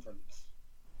 avoided the conference.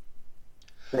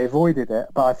 They avoided it,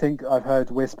 but I think I've heard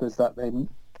whispers that they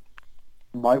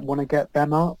might want to get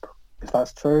them up, if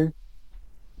that's true.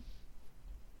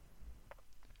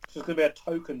 It's just going to be a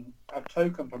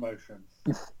token promotion.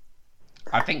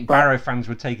 I think Barrow fans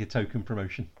would take a token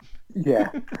promotion. Yeah.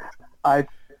 I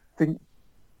think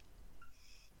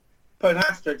Put an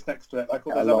asterisk next to it, like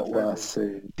all a those lot other worse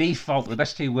soon. Default, the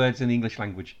best two words in the English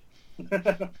language.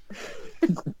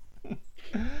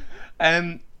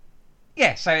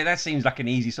 Yeah, so that seems like an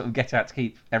easy sort of get out to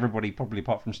keep everybody, probably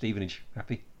apart from Stevenage,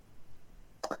 happy.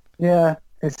 Yeah,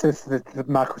 it's just the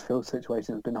Macclesfield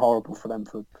situation has been horrible for them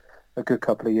for a good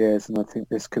couple of years, and I think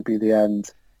this could be the end.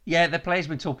 Yeah, the players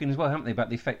have been talking as well, haven't they, about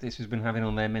the effect this has been having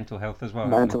on their mental health as well.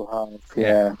 Mental health,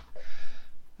 yeah.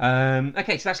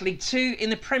 Okay, so that's League 2. In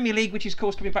the Premier League, which is, of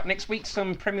course, coming back next week,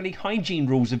 some Premier League hygiene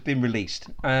rules have been released.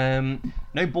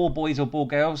 No ball boys or ball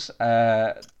girls.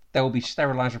 There will be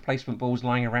sterilised replacement balls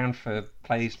lying around for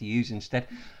players to use instead.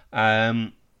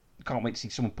 Can't wait to see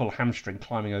someone pull a hamstring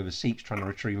climbing over seats trying to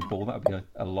retrieve a ball. That would be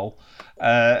a lol.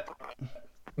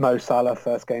 Mo Salah,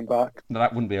 first game back. No,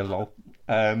 that wouldn't be a lol.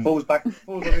 falls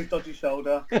on his dodgy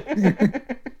shoulder.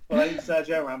 Playing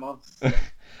Sergio Ramos.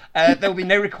 There will be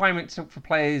no requirement for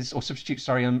players or substitutes,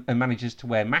 and managers to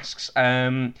wear masks.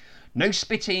 No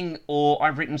spitting or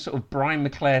I've written sort of Brian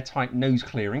McClare type nose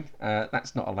clearing.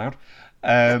 That's not allowed.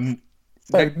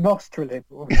 Nostril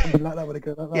or something like that would have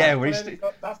gone like that.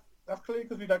 Yeah, That's clearly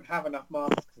because we don't have enough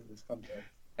masks in this country.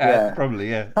 Probably,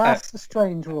 yeah. That's a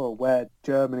strange rule where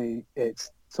Germany,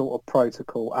 it's sort of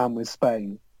protocol, and with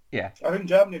Spain. Yeah. I think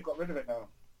Germany have got rid of it now.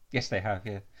 Yes, they have,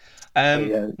 yeah.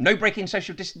 Yeah. No breaking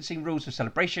social distancing rules for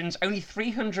celebrations. Only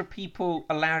 300 people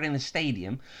allowed in the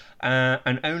stadium,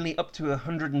 and only up to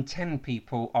 110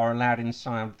 people are allowed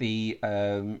inside the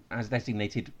as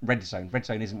designated red zone. Red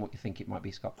zone isn't what you think it might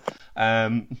be, Scott.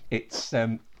 It's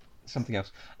something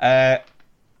else.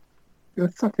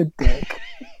 You're such a dick.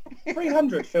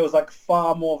 300 feels like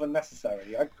far more than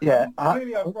necessary. Yeah,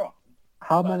 Maybe I'm wrong.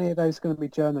 How many of those are going to be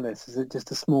journalists? Is it just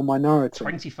a small minority?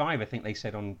 25, I think they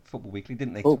said on Football Weekly,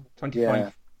 didn't they? Oh, 25 yeah.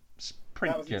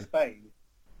 print That was in journalists. Spain.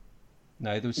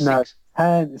 No, there was No, 6.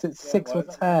 10. Is it Yeah, 6 why or is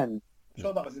that? 10? I'm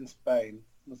sure that was in Spain,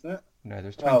 wasn't it? No, there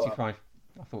was Oh, well. 25.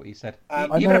 I thought he said. I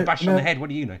You've been a know- bash I on the know- head. What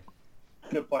do you know?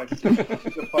 Good point.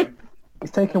 Good point.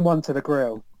 He's taken one to the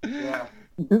grill. Yeah.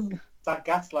 Is that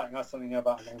gaslighting us something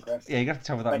about again, Chris? Yeah, you got to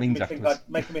tell me what that means afterwards.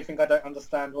 Making me think I don't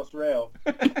understand what's real.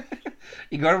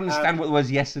 You got to understand what the words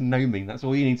yes and no mean. That's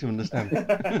all you need to understand.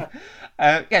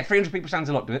 Yeah, 300 people sounds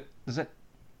a lot, does it?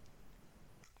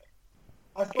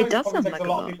 I suppose It does probably sound takes like a a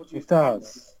lot lot. of people to It use to hang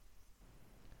does. this.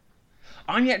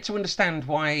 I'm yet to understand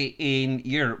why in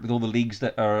Europe, with all the leagues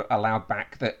that are allowed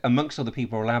back, that amongst other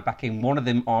people are allowed back in, one of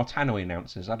them are tannoy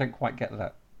announcers. I don't quite get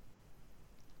that.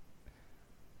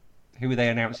 Who are they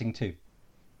announcing to?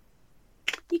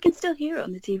 You can still hear it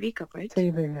on the TV coverage.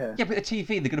 TV, yeah. Yeah, but the TV,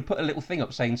 they're going to put a little thing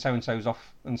up saying so-and-so's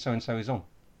off and so-and-so is on.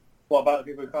 What about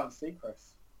the people who can't see,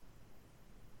 Chris?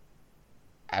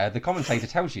 The commentator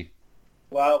tells you.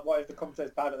 Well, what if the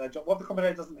commentator's bad at their job? What if the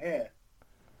commentator doesn't hear?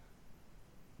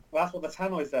 Well, that's what the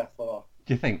tannoy's there for.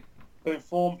 Do you think? To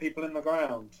inform people in the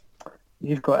ground.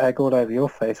 You've got egg all over your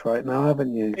face right now,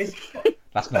 haven't you? It's,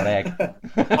 That's not egg.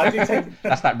 I do take,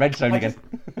 That's that red zone I again.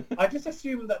 I just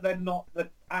assume that they're not the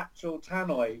actual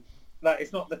tannoy. Like,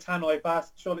 it's not the tannoy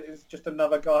person. Surely it's just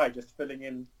another guy just filling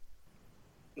in.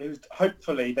 Who's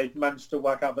hopefully they've managed to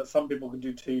work out that some people can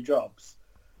do 2 jobs.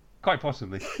 Quite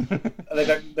possibly. And they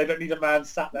don't need a man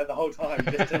sat there the whole time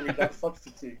just to read out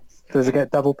substitutes. Does it get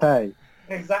double pay?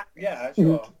 Exactly. Yeah,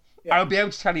 sure. Yeah. I'll be able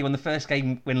to tell you on the first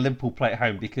game when Liverpool play at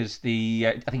home because the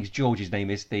I think it's George's name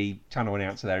is the tannoy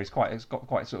announcer there. He's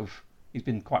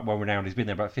been quite well renowned. He's been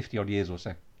there about 50 odd years or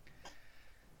so.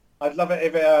 I'd love it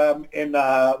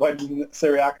if when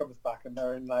Syria comes back and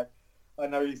they're in like, I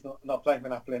know he's not playing for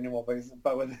Napoli anymore,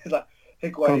 but when he's like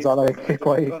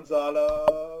Higuain,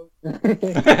 Gonzalo.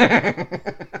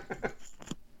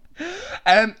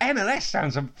 MLS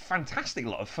sounds a fantastic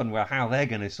lot of fun. Well, how they're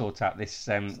going to sort out this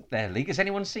their league. Has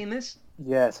anyone seen this?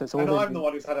 Yeah, so it's all. I know in- I'm the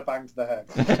one who's had a bang to the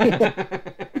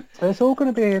head. So it's all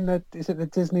going to be in the. Is it the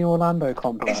Disney Orlando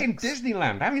complex? It's in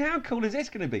Disneyland. I mean, how cool is this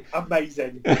going to be?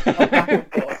 Amazing. I'm back on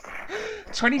board.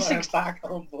 26 I'm back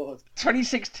on board.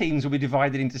 26 teams will be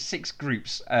divided into 6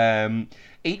 groups.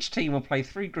 Each team will play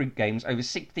 3 group games over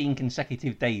 16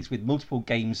 consecutive days with multiple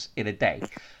games in a day.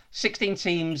 16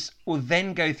 teams will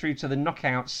then go through to the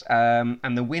knockouts,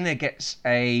 and the winner gets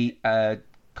a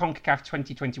CONCACAF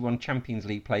 2021 Champions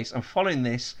League place. And following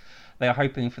this, they are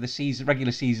hoping for the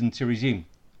regular season to resume.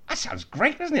 That sounds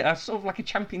great, doesn't it? That's sort of like a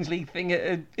Champions League thing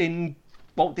in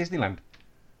Walt Disneyland.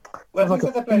 Well, Sounds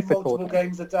if like they a play FIFA multiple tournament.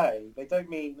 games a day, they don't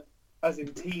mean as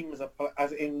in teams,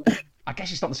 as in... I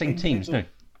guess it's not the same teams, no.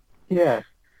 Yeah.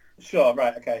 Sure,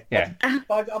 right, okay. Yeah.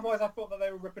 But otherwise, I thought that they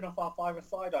were ripping off our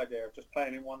 5-a-side idea of just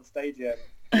playing in one stadium,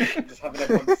 and just having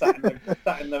everyone sat in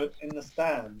the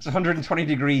stands. It's 120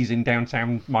 degrees in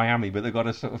downtown Miami, but they've got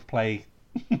to sort of play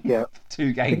Yeah.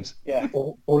 2 games. Yeah.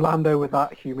 Orlando with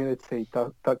that humidity,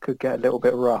 that could get a little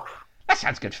bit rough. That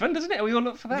sounds good fun, doesn't it? Are we all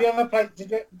up for Did that? you ever play?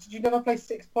 Did you never play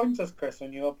 6-pointers, Chris,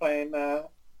 when you were playing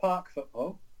park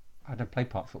football? I don't play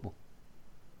park football.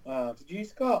 Did you,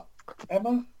 Scott?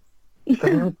 Emma?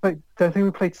 Don't think we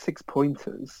played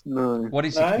 6-pointers. No. What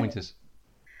is No? 6 pointers?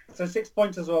 So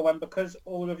 6-pointers were when, because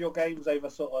all of your games over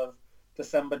sort of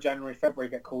December, January, February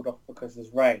get called off because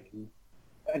there's rain,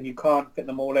 and you can't fit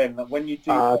them all in. That when you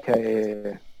do,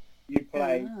 Okay. you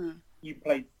play. Ah. You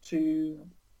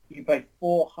play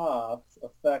 4 halves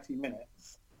of 30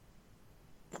 minutes.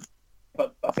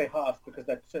 But I say halves because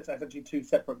they're essentially 2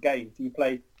 separate games. You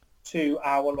play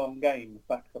 2-hour-long games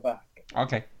back to back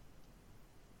Okay.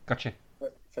 Gotcha.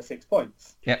 for 6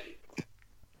 points. Yep.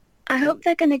 I hope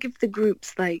they're going to give the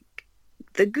groups like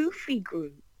the Goofy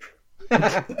group,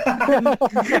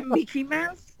 the Mickey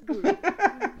Mouse group.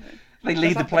 They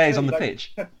lead the players on the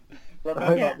pitch.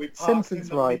 Remember, Yeah. we parked Simpsons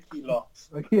in the ride. Mickey lot.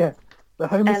 Yeah. The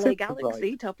Homer LA Simpson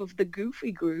Galaxy, ride. top of the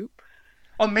Goofy group.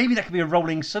 Or maybe that could be a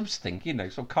rolling subs thing, you know,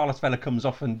 so Carlos Vela comes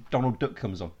off and Donald Duck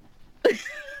comes on.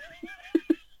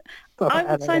 I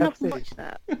would sign up and LAFC. watch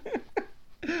that.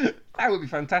 That would be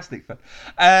fantastic fun.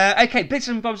 Okay, bits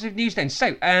and bobs of news then.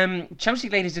 So, Chelsea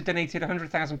ladies have donated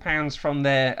 £100,000 from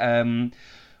their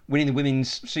winning the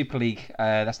Women's Super League.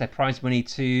 That's their prize money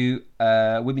to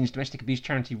women's domestic abuse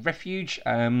charity Refuge.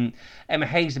 Emma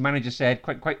Hayes, the manager, said,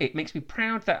 quote, "It makes me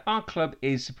proud that our club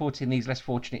is supporting these less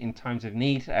fortunate in times of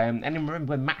need." And then remember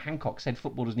when Matt Hancock said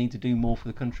footballers need to do more for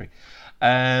the country.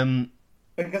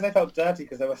 Because they felt dirty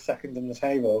because they were second in the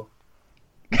table.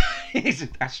 It's an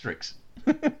asterisk.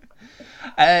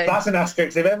 That's an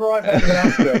asterisk. If ever I've heard of an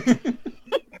asterisk,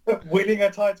 winning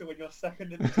a title when you're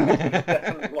second in the table is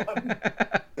definitely one.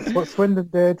 That's what Swindon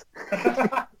did.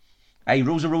 Hey,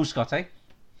 rules are rules, Scott, eh?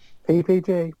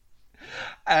 PPG.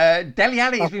 Dele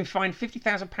Alli has been fined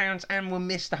 £50,000 and will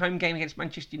miss the home game against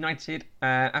Manchester United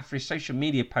after his social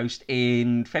media post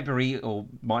in February or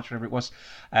March, whatever it was,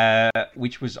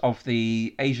 which was of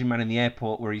the Asian man in the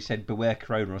airport where he said "beware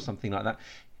Corona" or something like that.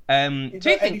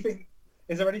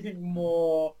 Is there anything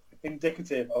more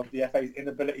indicative of the FA's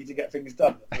inability to get things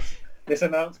done? This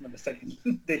announcement is taking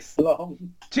this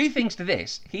long. Two things to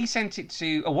this. He sent it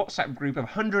to a WhatsApp group of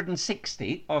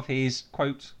 160 of his,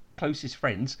 quote, closest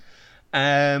friends,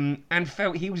 and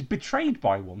felt he was betrayed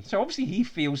by one. So obviously he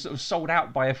feels sort of sold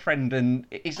out by a friend and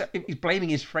he's blaming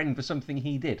his friend for something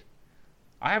he did.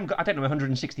 I don't know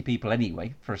 160 people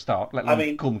anyway, for a start, let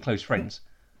alone call them close friends.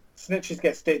 Snitches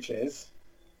get stitches.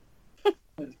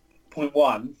 Point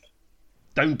one.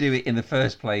 Don't do it in the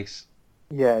first place.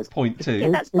 Yeah, it's point two. Yeah,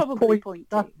 that's probably point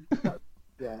two.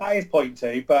 Yeah. That is point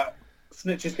two, but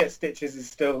snitches get stitches is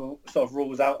still sort of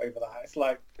rules out over that. It's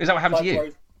like... Is that what happened to you?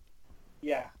 Bros,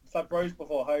 yeah, it's like bros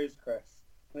before hoes, Chris.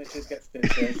 Snitches get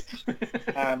stitches.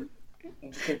 I'm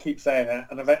just going to keep saying it,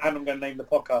 and I'm going to name the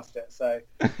podcast it, so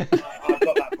I've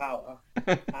got that power.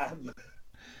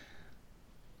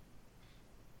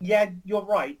 Yeah, you're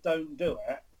right, don't do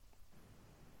it.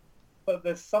 But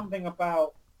there's something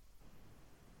about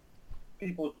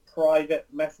people's private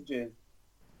messages,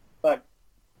 like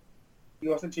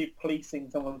you're essentially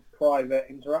policing someone's private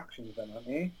interactions then, aren't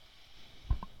you?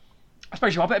 I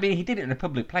suppose you are, but I mean, he did it in a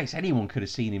public place. Anyone could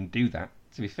have seen him do that,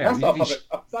 to be fair.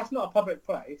 That's not a public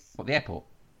place. What, the airport?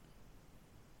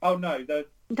 Oh, no,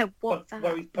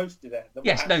 where he posted it.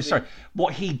 Yes, no, sorry.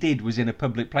 What he did was in a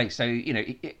public place, so, you know,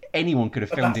 anyone could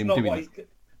have filmed him doing it.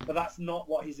 But that's not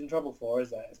what he's in trouble for,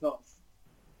 is it? It's not...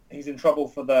 He's in trouble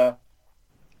for the...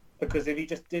 Because if he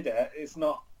just did it, it's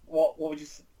not... What would you...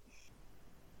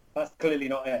 That's clearly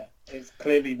not it. It's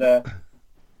clearly the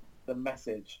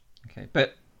message. Okay,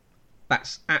 but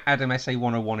that's at Adam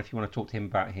SA101 if you want to talk to him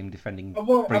about him defending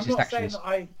racist actions.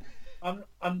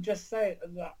 I'm just saying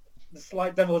that the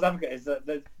slight devil's advocate is that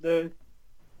there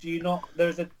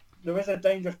is a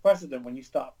dangerous precedent when you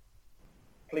start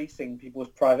policing people's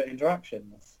private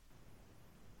interactions.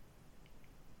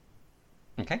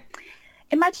 Okay.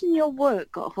 Imagine your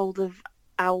work got hold of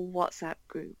our WhatsApp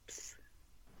groups.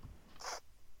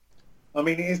 I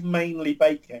mean, it is mainly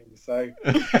baking, so...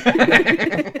 I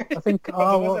think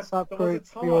our WhatsApp group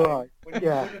will be alright.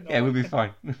 Yeah, we'll be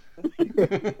fine. Not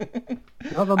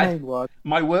the main one.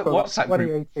 My work WhatsApp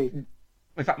group... 2018.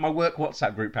 In fact, my work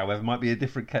WhatsApp group, however, might be a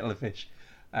different kettle of fish.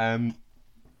 Yeah.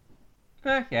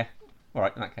 All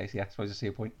right, in that case, yeah, I suppose I see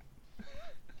a point.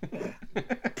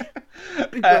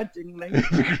 Begrudgingly.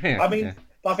 I mean,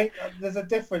 I think there's a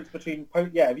difference between...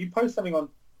 if you post something on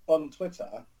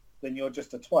Twitter... then you're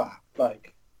just a twat.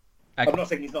 Like, okay. I'm not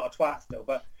saying he's not a twat still,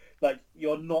 but like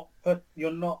you're not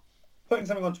putting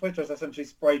something on Twitter as essentially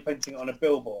spray painting it on a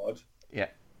billboard. Yeah.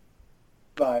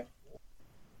 Like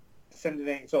sending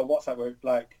it to a WhatsApp group,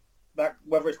 like that,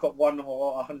 whether it's got 1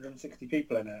 or 160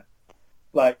 people in it.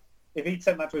 Like, if he'd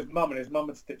sent that to his mum and his mum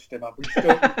had stitched him up, he'd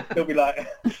still be like.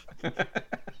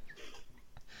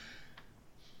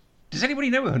 Does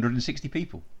anybody know 160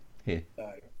 people here?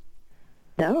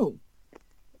 No.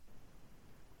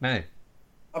 No.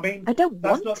 I mean, I don't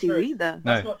want to true. either.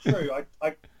 That's not true.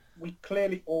 We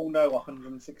clearly all know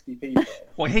 160 people.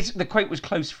 Well, the quote was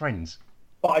close friends.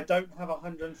 But I don't have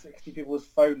 160 people's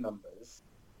phone numbers.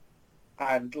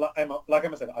 And like Emma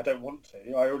said, I don't want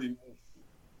to. I already...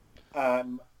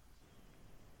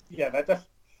 they're just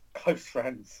close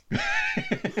friends.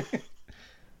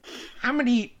 How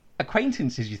many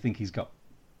acquaintances do you think he's got?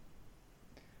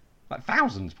 Like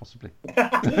thousands, possibly.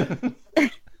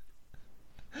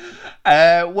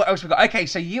 What else we got? Okay,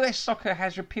 so US Soccer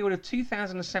has repealed a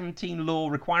 2017 law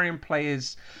requiring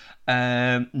players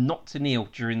not to kneel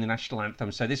during the national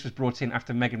anthem. So this was brought in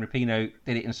after Megan Rapinoe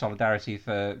did it in solidarity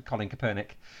for Colin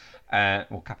Kaepernick.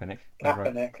 Or Kaepernick.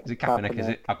 Kaepernick. Is it Kaepernick? Is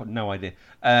it? I've got no idea.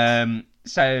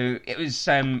 So it was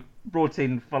brought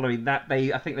in following that.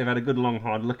 I think they've had a good long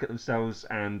hard look at themselves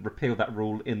and repealed that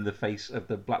rule in the face of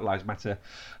the Black Lives Matter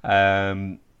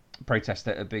protests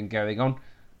that have been going on.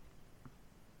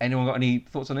 Anyone got any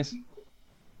thoughts on this?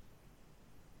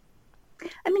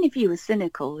 I mean, if you were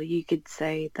cynical, you could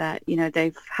say that,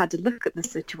 they've had a look at the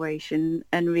situation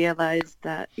and realised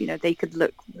that, they could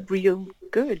look real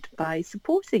good by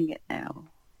supporting it now.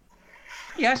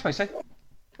 Yeah, I suppose so.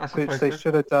 Which they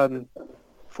should have done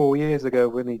 4 years ago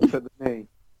when he took the knee.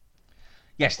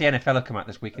 Yes, the NFL have come out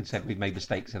this week and said we've made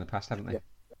mistakes in the past, haven't they?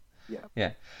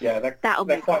 Yeah. Yeah, That'll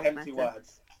they're make quite it empty better.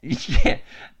 words. Yeah.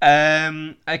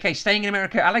 Okay, staying in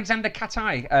America, Alexander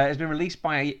Katai has been released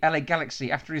by LA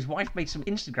Galaxy after his wife made some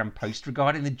Instagram posts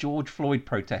regarding the George Floyd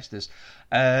protesters.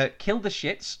 Kill the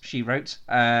shits, she wrote.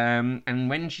 And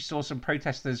when she saw some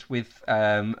protesters with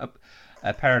a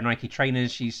pair of Nike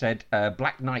trainers, she said,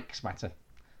 Black Nikes matter.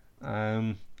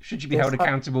 Should you be held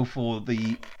accountable for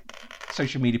the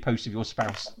social media posts of your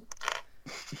spouse?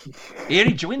 He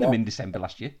only joined them in December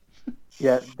last year.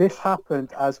 Yeah, this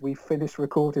happened as we finished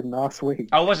recording last week.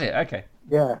 Oh, was it? Okay.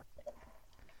 Yeah.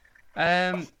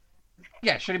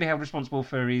 Yeah, should he be held responsible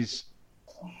for his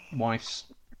wife's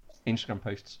Instagram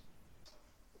posts?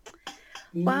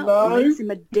 Well, No. it makes him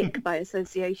a dick by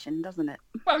association, doesn't it?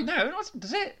 Well, no, it doesn't,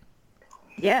 does it?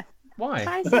 Yeah. Why?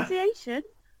 By association?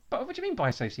 But what do you mean by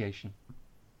association?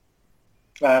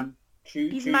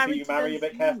 Choose who married you to marry a those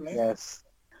bit carefully. Yes.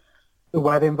 The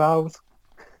wedding vows.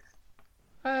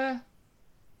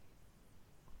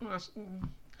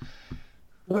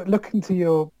 Look into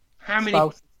your How many?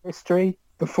 spouse's history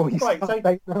before you Right, start so-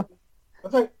 dating them.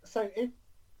 So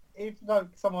if like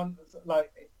someone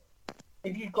like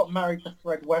if you got married to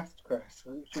Fred West, Chris,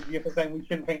 should you ever saying we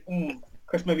shouldn't think,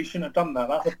 Chris maybe shouldn't have done that.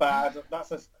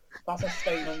 That's a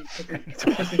stain on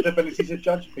Chris's ability to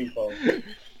judge people.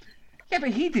 Yeah, but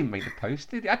he didn't make the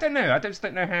post, did he? I don't know. I just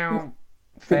don't know how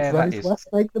fair Did that Rose is. West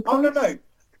make the Oh post? no.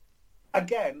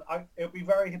 Again, it would be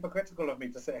very hypocritical of me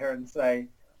to sit here and say,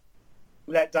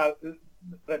 let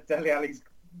Dele Alli's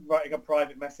writing a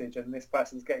private message and this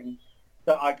person's getting.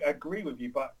 That I agree with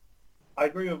you, but I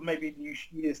agree with maybe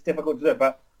it's difficult to do.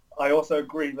 But I also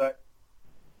agree that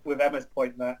with Emma's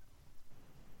point that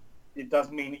it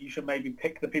does mean that you should maybe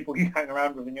pick the people you hang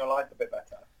around with in your life a bit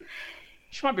better.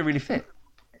 She might be really fit.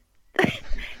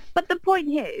 But the point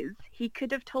is, he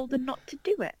could have told her not to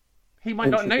do it. He might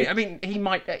not know. I mean, he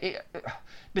might.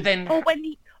 But then. Or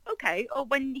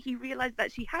when he realised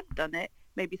that she had done it,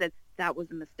 maybe said, that was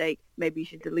a mistake, maybe you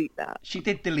should delete that. She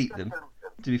did delete them,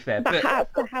 to be fair. But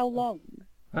for how long?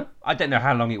 Huh? I don't know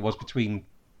how long it was between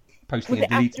posting Was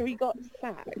and it deleting. after he got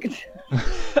sacked?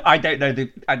 I don't know.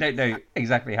 I don't know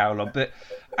exactly how long, but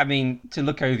I mean, to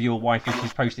look over your wife if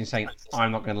she's posting saying,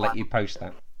 "I'm not going to let you post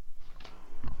that."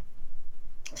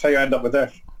 So you end up with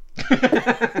this.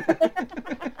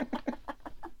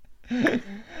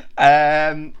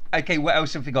 Okay, what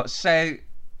else have we got? So,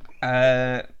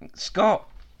 Scott,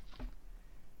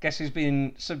 guess who's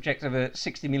been subject of a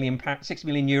 60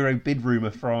 million euro bid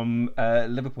rumour from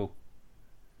Liverpool?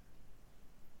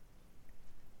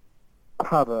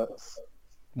 Havertz.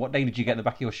 What name did you get in the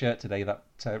back of your shirt today? That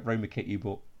Roma kit you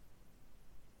bought?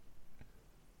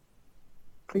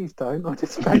 Please don't. I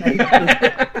just spent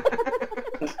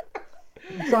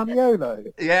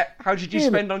Zaniolo. Yeah. How did you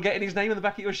Really? spend on getting his name on the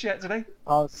back of your shirt today?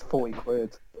 Oh, it's 40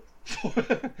 quid.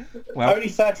 Well, Only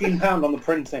 £13 on the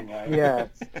printing, eh? Yeah.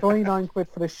 29 quid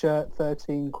for the shirt,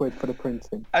 13 quid for the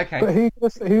printing. okay. But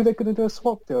who are they going to do a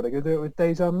swap deal? They're going to do it with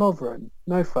Dejan Lovren?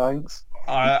 No thanks.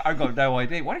 I've got no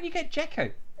idea. Why don't you get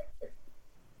Dzeko?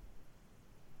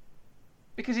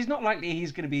 Because it's not likely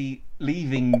he's going to be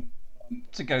leaving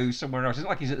to go somewhere else. It's not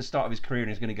like he's at the start of his career and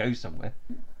he's going to go somewhere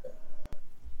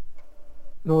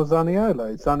Nor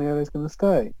Zaniolo. Zaniolo's going to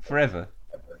stay. forever.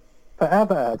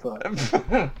 Forever,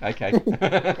 ever. Okay.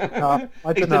 I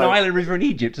It's don't the know. Nile River in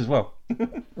Egypt as well.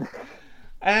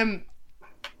 I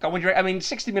mean,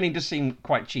 60 million does seem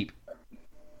quite cheap.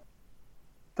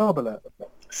 Double it.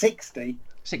 60?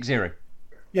 6-0.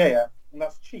 Yeah. And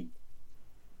that's cheap.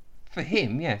 For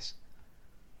him, yes.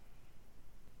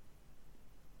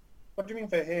 What do you mean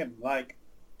for him? Like,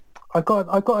 I got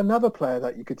another player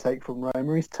that you could take from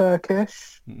Roma. He's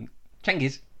Turkish.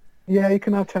 Cengiz? Yeah, you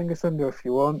can have Cengiz Under if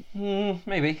you want.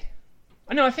 Maybe.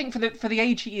 I know. I think for the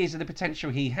age he is and the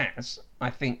potential he has, I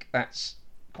think that's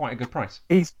quite a good price.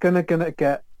 He's gonna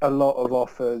get a lot of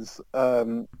offers.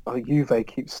 Juve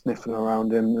keeps sniffing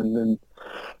around him, and then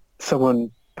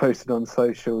someone posted on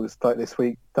socials like this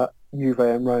week that Juve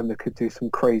and Roma could do some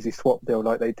crazy swap deal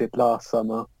like they did last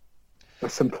summer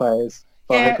with some players.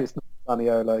 But I hope it's not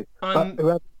Zaniolo.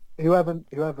 But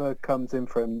whoever comes in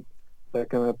for him, they're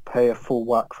going to pay a full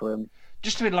whack for him.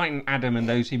 Just to enlighten Adam and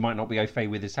those who might not be au fait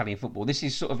with Italian football, this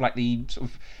is sort of like he's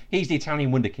the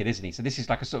Italian wonder kid, isn't he? So this is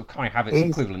like a sort of Kai Havertz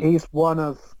equivalent. He's one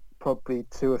of probably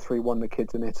 2 or 3 wonder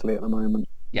kids in Italy at the moment.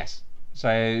 Yes. So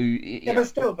Yeah, but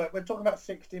still, but we're talking about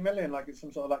 60 million, like it's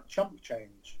some sort of like chump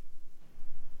change.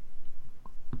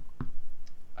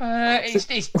 Go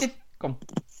on.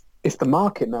 It's the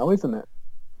market now, isn't it?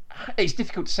 It's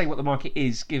difficult to say what the market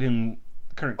is given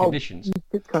the current conditions.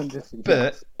 It's kind of just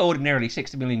But ordinarily,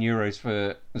 60 million euros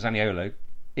for Zaniolo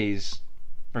is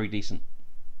very decent.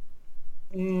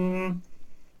 Is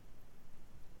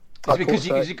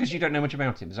it because you don't know much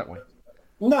about him? Is that why?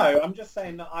 No, I'm just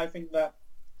saying that I think that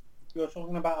you're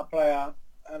talking about a player,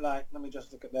 and like, let me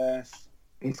just look at this.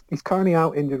 He's currently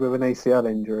out injured with an ACL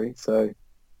injury, so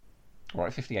All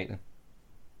right, 58 then.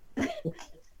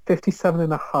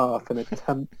 57.5 and a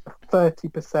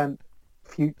 30%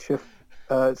 future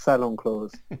sell-on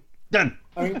clause. Done.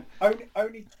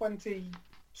 Only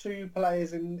 22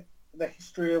 players in the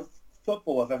history of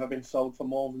football have ever been sold for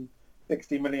more than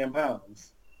 £60 million.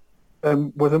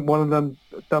 Wasn't one of them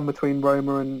done between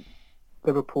Roma and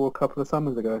Liverpool a couple of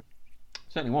summers ago?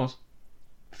 Certainly was.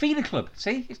 Feeder club.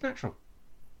 See, it's natural.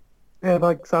 Yeah,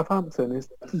 like Southampton is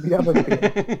the other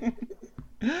thing.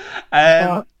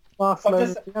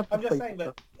 Barcelona, I'm just saying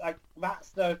that like that's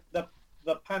the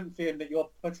pantheon that you're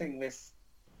putting this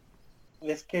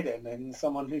kid in, and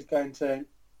someone who's going to.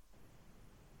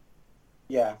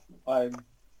 Yeah,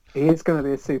 He is going to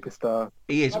be a superstar.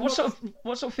 He is. What sort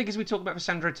of figures are we talking about for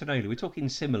Sandro Tonali? We're talking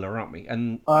similar, aren't we?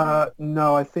 And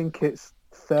no, I think it's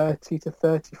 30 to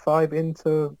 35.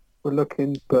 Inter we're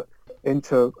looking, but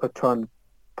Inter are trying to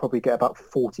probably get about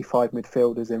 45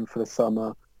 midfielders in for the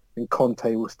summer, and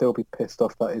Conte will still be pissed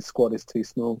off that his squad is too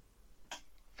small.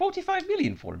 45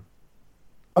 million for him.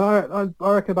 I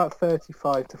reckon about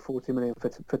 35 to 40 million for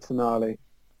Tonali.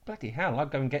 Bloody hell! I'd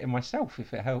go and get him myself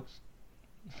if it helps.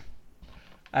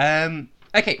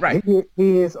 Okay, right.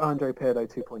 He is Andre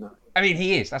Pirlo 2.0. I mean,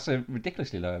 he is. That's a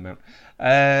ridiculously low amount.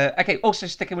 Okay, also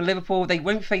sticking with Liverpool, they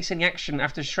won't face any action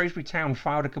after Shrewsbury Town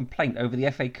filed a complaint over the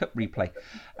FA Cup replay.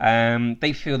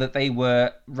 They feel that they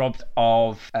were robbed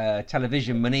of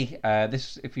television money.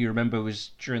 This, if you remember,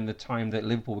 was during the time that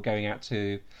Liverpool were going out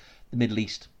to the Middle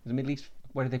East. Was it Middle East?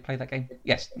 Where did they play that game?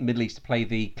 Yes, Middle East to play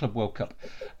the Club World Cup.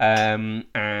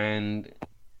 And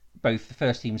both the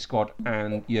first team squad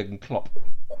and Jurgen Klopp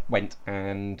went,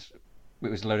 and it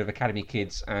was a load of academy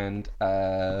kids and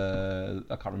I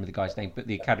can't remember the guy's name, but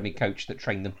the academy coach that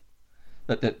trained them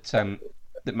that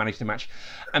managed the match.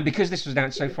 And because this was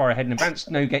announced so far ahead in advance,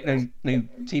 no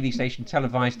TV station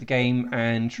televised the game,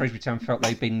 and Shrewsbury Town felt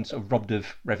they'd been sort of robbed of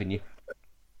revenue.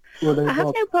 I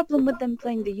have no problem with them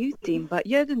playing the youth team, but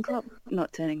Jurgen Klopp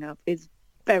not turning up is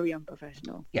very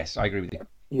unprofessional. Yes, I agree with you.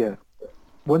 Yeah.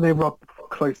 When they robbed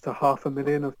close to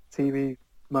 £500,000 of TV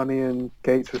money and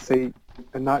gates receipt,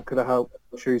 and that could have helped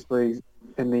Shrewsbury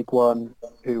in League One,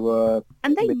 who were...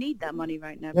 And they need that money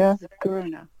right now Yeah. because of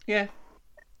Corona. Yeah,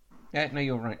 no,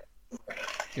 you're right.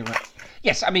 You're right.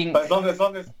 Yes, I mean... But as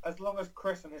long as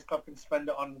Chris and his club can spend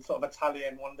it on sort of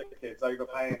Italian wonder kids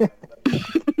overpaying them,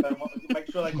 they want to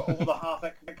make sure they've got all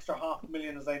the extra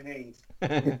 $500,000 as they need.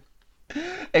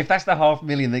 If that's the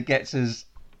 $500,000 that gets us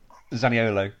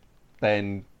Zaniolo,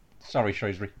 then sorry,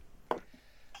 Shrewsbury.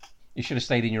 You should have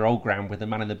stayed in your old ground with the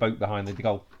man in the boat behind the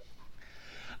goal.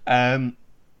 What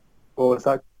was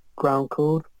that ground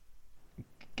called?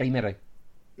 Gay Meadow.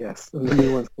 Yes, and the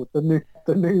new one's called the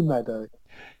new Meadow.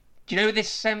 Do you know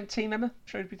this team member,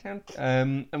 Shrewsbury Town,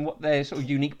 and what their sort of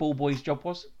unique ball boy's job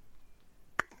was?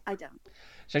 I don't.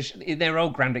 So in their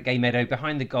old ground at Gay Meadow,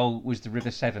 behind the goal was the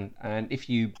River Severn, and if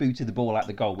you booted the ball out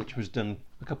the goal, which was done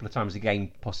a couple of times a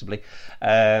game possibly,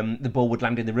 the ball would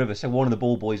land in the river. So one of the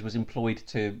ball boys was employed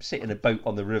to sit in a boat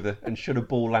on the river, and should a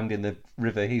ball land in the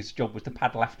river, his job was to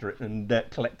paddle after it and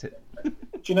collect it. Do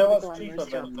you know what's cheaper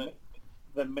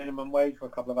than minimum wage for a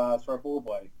couple of hours for a ball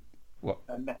boy? What?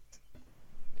 A net.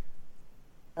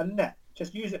 A net.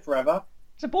 Just use it forever.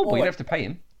 It's a ball boy, you don't have to pay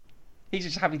him. He's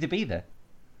just happy to be there.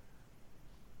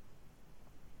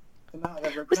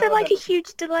 Was there like a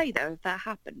huge delay though if that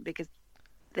happened because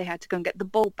they had to go and get the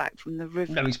ball back from the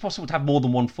river? No, it's possible to have more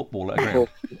than one football at a ground.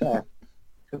 Yeah,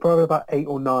 probably about 8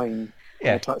 or 9.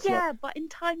 Yeah, yeah, but in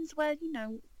times where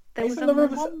there was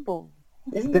only one ball.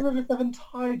 Isn't the River Severn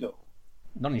tidal?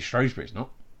 Not in Shrewsbury, it's not.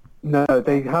 No,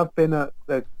 they have been at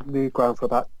the new ground for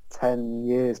about 10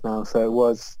 years now, so it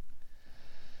was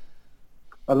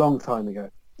a long time ago.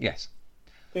 Yes.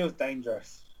 Feels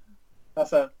dangerous.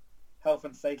 That's a health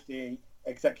and safety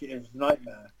executive's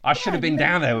nightmare. I should have been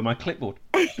down there with my clipboard.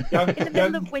 In the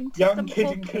middle of winter, some kid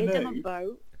poor in kid on a canoe.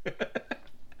 boat.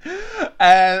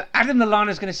 Adam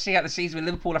Lallana's going to see out the season with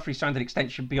Liverpool after he signed an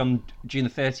extension beyond June the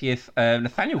 30th.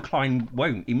 Nathaniel Klein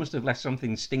won't. He must have left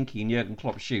something stinky in Jurgen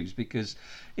Klopp's shoes because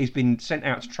he's been sent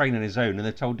out to train on his own and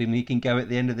they've told him he can go at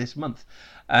the end of this month.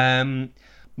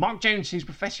 Mark Jones, who's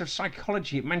Professor of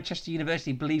Psychology at Manchester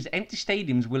University, believes empty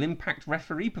stadiums will impact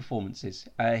referee performances.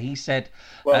 He said...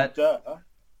 Well, duh.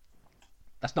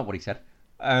 That's not what he said.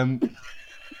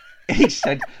 He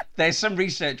said there's some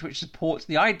research which supports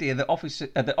the idea that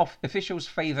officials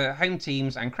favour home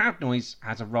teams and crowd noise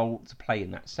has a role to play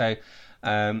in that. So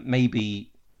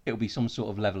maybe it'll be some sort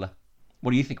of leveller.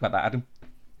 What do you think about that, Adam?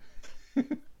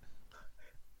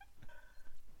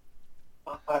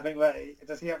 I think that,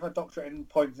 does he have a doctorate in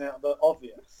pointing out the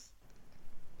obvious?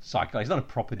 Psychology. It's not a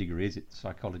proper degree, is it?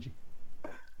 Psychology.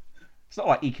 It's not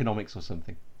like economics or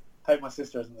something. Hope my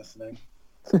sister isn't listening.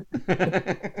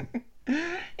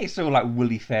 It's all like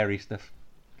woolly fairy stuff.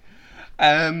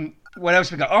 What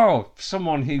else we got? Oh,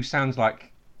 someone who sounds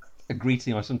like a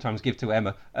greeting I sometimes give to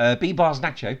Emma. B-Bars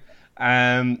Nacho.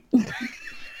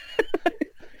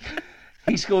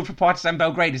 He scored for Partizan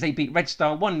Belgrade as they beat Red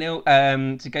Star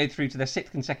 1-0 to go through to their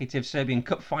 6th consecutive Serbian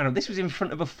Cup final. This was in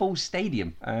front of a full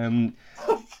stadium.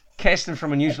 Kirsten,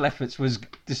 from Unusual Efforts, was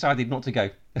decided not to go,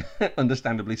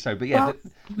 understandably so. But yeah,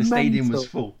 the stadium was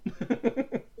full.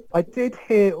 I did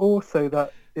hear also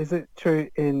that, is it true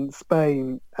in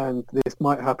Spain, and this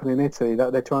might happen in Italy,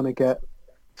 that they're trying to get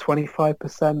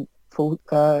 25% full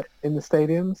in the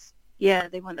stadiums? Yeah,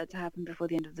 they want that to happen before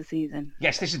the end of the season.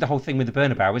 Yes, this is the whole thing with the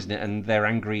Bernabeu, isn't it? And they're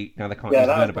angry now they can't use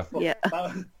the Bernabeu. Yeah.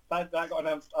 That got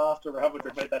announced after Real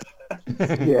Madrid made that.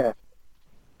 Yeah.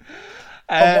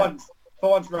 For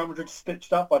once, Real Madrid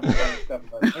stitched up by the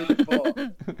Spanish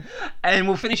government. And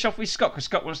we'll finish off with Scott, because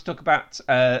Scott wants to talk about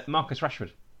Marcus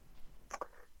Rashford.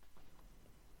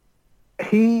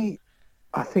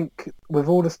 I think with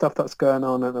all the stuff that's going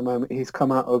on at the moment, he's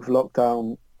come out of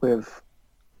lockdown with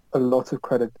a lot of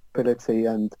credibility,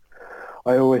 and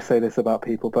I always say this about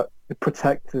people, but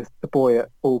protect the boy at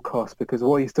all costs, because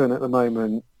what he's doing at the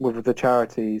moment with the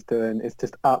charity he's doing is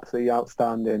just absolutely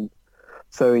outstanding.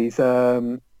 So he's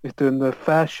doing the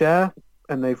Fair Share,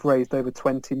 and they've raised over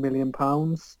 £20 million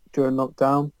during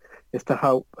lockdown. It's to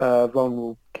help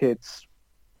vulnerable kids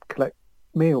collect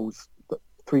meals.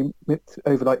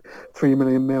 Over like 3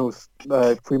 million meals,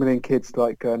 3 million kids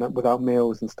like going up without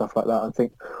meals and stuff like that. I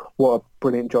think what a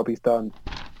brilliant job he's done.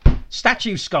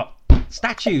 Statues, Scott.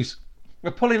 Statues.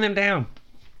 We're pulling them down.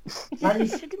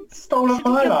 He's stolen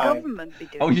my line.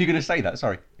 Oh, you're going to say that?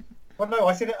 Sorry. Well, no,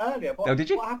 I said it earlier. But oh, did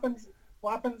you? What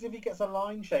happens if he gets a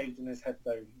line shaved in his head,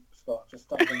 though, Scott? Just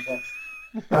out of interest.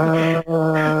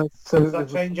 So does that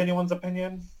change anyone's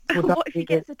opinion? What if he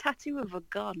gets a tattoo of a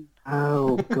gun?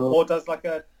 Oh god! Or does like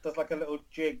a little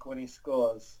jig when he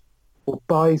scores? Or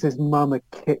buys his mum a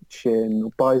kitchen,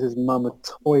 or buys his mum a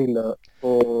toilet,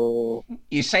 or...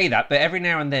 You say that, but every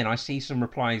now and then I see some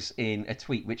replies in a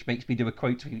tweet which makes me do a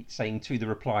quote tweet saying to the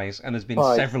replies, and there's been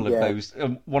several of those.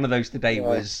 One of those today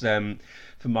was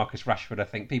for Marcus Rashford, I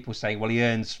think. People saying, well, he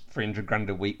earns 300 grand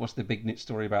a week. What's the big knit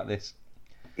story about this?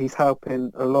 He's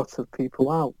helping a lot of people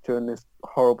out during this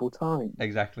horrible time.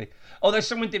 Exactly. Although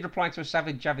someone did reply to a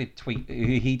Savage Javid tweet, who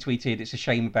he tweeted, it's a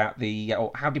shame about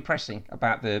how depressing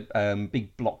about the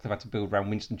big block they've had to build around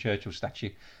Winston Churchill's statue.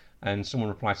 And someone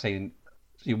replied saying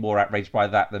you're more outraged by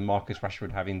that than Marcus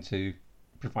Rashford having to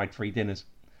provide free dinners.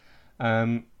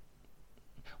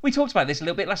 We talked about this a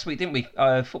little bit last week, didn't we?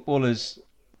 Footballers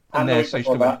and their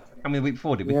social media. I mean, the week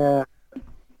before, did we? Yeah.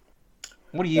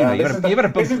 What do you know? You've had a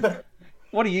bump.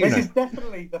 What do you know? This is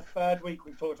definitely the third week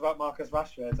we've talked about Marcus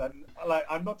Rashford, and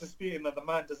I'm not disputing that the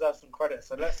man deserves some credit.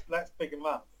 So let's big him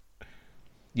up.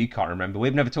 You can't remember.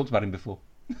 We've never talked about him before.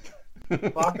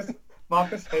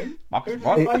 Marcus who? Marcus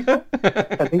what?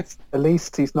 At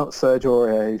least he's not Serge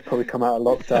Aurier. He's probably come out of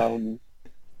lockdown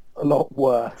a lot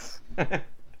worse.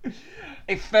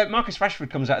 If Marcus Rashford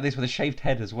comes out of this with a shaved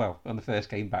head as well on the first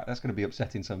game back, that's going to be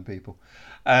upsetting some people.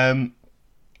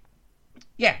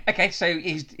 Yeah, okay, so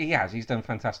he's done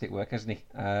fantastic work, hasn't he?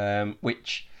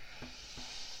 Which,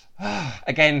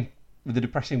 again, with the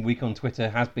depressing week on Twitter,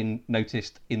 has been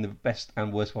noticed in the best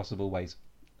and worst possible ways.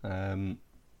 But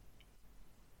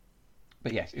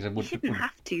yes, he shouldn't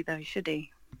have to, though, should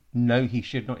he? No, he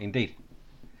should not, indeed.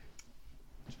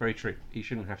 It's very true. He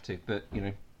shouldn't have to, but, you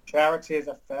know. Charity is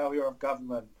a failure of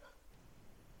government.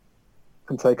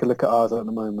 And take a look at ours at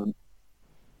the moment.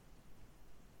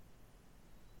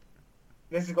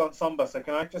 This has gone somber, so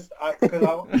can I just because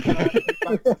I want to get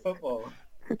back to football?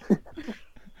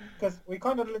 Because we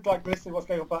kind of look like this is what's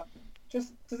going on, but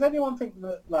just does anyone think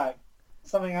that like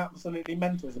something absolutely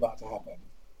mental is about to happen?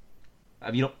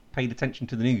 Have you not paid attention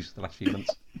to the news the last few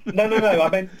months. No. I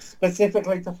meant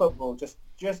specifically to football. Just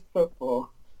football.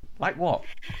 Like what?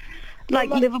 Like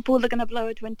Liverpool are going to blow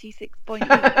a 26-point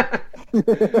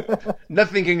lead.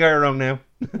 Nothing can go wrong now.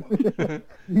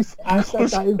 You said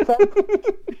that in February.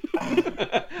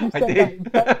 I did.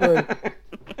 That in February.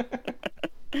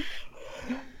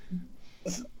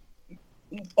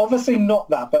 Obviously not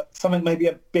that, but something maybe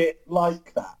a bit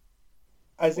like that.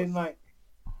 As in, like,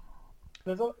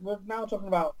 we're now talking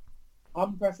about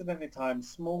unprecedented times,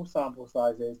 small sample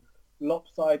sizes,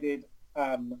 lopsided,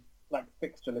 like,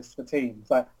 fixture lists for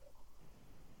teams. Like,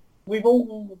 we've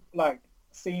all, like,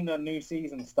 seen a new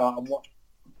season start and watched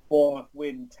Bournemouth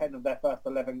win 10 of their first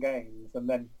 11 games and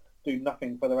then do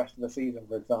nothing for the rest of the season,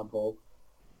 for example,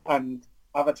 and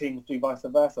other teams do vice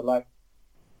versa. Like,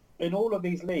 in all of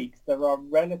these leagues, there are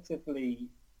relatively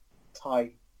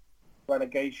tight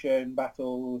relegation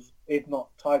battles, if not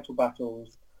title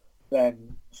battles,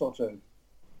 then sort of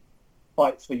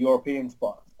fights for European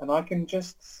spots. And I can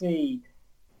just see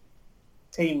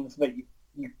teams that you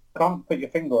can't put your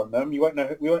finger on them. You won't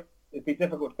know. It'd be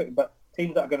difficult to put, but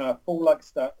teams that are going to fall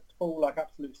like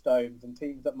absolute stones, and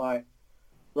teams that might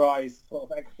rise sort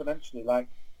of exponentially. Like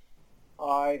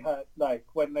I heard, like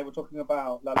when they were talking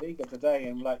about La Liga today,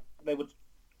 and like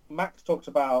Max talked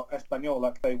about Espanyol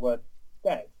like they were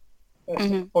dead.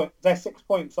 They're 6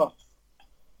 points off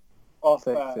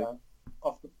the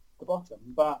bottom,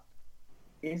 but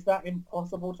is that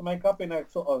impossible to make up in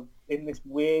this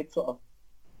weird sort of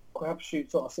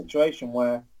crapshoot sort of situation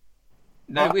where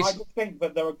I just think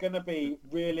that there are going to be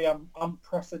really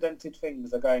unprecedented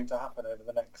things are going to happen over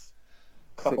the next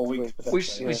couple of weeks. We've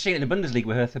seen it in the Bundesliga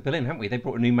with Hertha Berlin, haven't we? They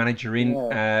brought a new manager in,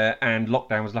 and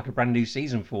lockdown was like a brand new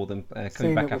season for them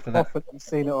coming back after that. I've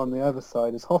seen it on the other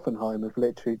side as Hoffenheim have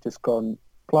literally just gone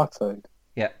plateaued.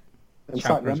 Yeah. And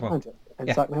sacked their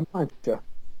manager.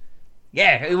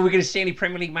 Yeah, are we going to see any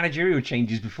Premier League managerial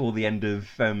changes before the end of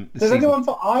the Does season? anyone?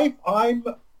 I'm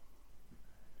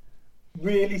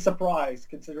really surprised,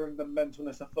 considering the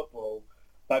mentalness of football,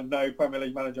 that no Premier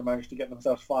League manager managed to get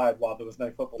themselves fired while there was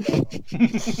no football going on.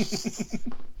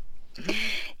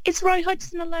 Is Roy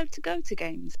Hodgson allowed to go to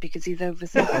games because he's over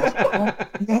 70?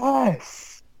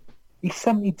 Yes. He's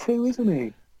 72, isn't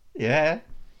he? Yeah.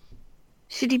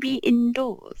 Should he be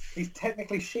indoors? He's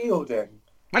technically shielding.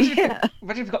 Imagine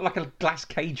if you've got like a glass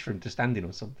cage for him to stand in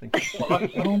or something.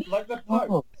 Like the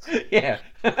Pope. Yeah.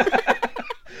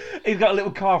 He's got a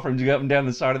little car for him to go up and down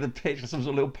the side of the pitch, or some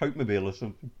sort of little Pope-mobile or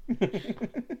something.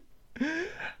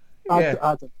 I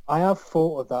have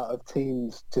thought of that, of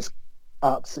teams just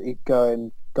absolutely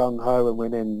going gung-ho and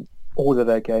winning all of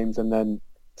their games, and then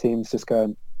teams just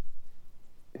going,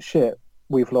 shit,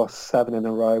 we've lost 7 in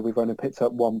a row, we've only picked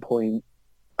up 1 point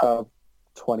out of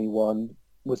 21.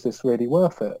 Was this really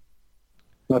worth it?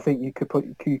 And I think you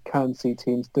can see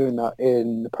teams doing that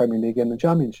in the Premier League and the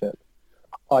Championship.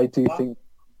 I think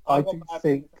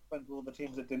when all the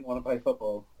teams that didn't want to play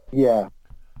football. Yeah.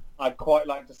 I'd quite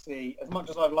like to see, as much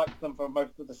as I've liked them for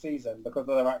most of the season because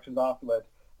of their actions afterward,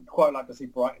 I'd quite like to see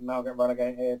Brighton now get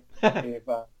relegated. If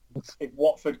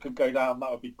Watford could go down,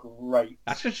 that would be great.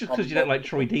 That's just because you don't like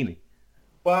Troy Deeney.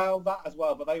 Well, that as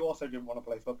well, but they also didn't want to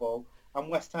play football. And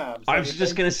West Ham. So I was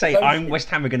just going to say, West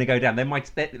Ham are going to go down.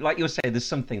 Like you're saying, there's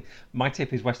something. My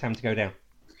tip is West Ham to go down.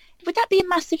 Would that be a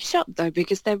massive shock, though,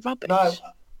 because they're rubbish? No.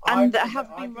 And they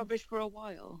have been rubbish for a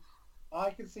while.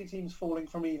 I can see teams falling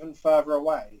from even further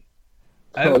away.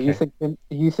 So Okay. are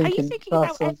you thinking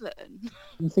about Everton?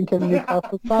 You thinking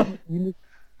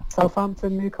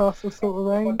Southampton, Newcastle sort of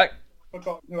range?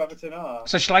 Forgotten who Everton are.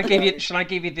 So shall I give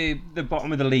you the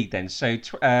bottom of the league then? So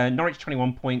Norwich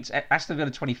 21 points, Aston Villa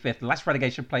 25th, last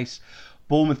relegation place,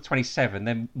 Bournemouth 27,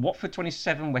 then Watford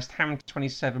 27, West Ham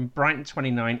 27, Brighton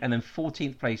 29, and then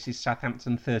 14th place is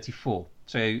Southampton 34.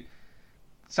 So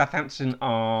Southampton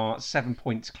are 7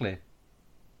 points clear.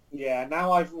 Yeah,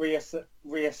 now I've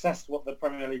reassessed what the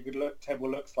Premier League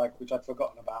table looks like, which I'd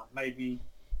forgotten about. Maybe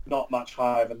not much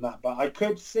higher than that, but I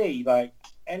could see like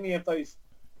any of those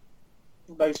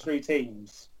 3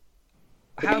 teams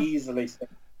could easily.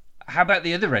 How about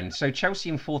the other end? So Chelsea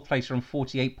in 4th place are on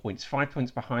 48 points. 5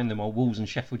 points behind them are Wolves and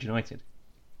Sheffield United.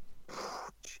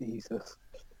 Jesus.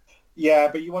 Yeah,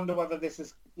 but you wonder whether this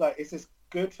is this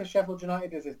good for Sheffield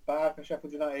United? Is this bad for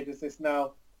Sheffield United? Is this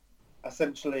now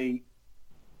essentially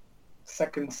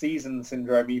second season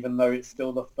syndrome, even though it's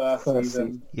still the first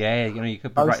season? Yeah, you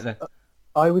could be right there.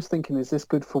 I was thinking, is this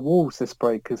good for Wolves this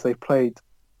break? Because they've played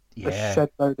a shed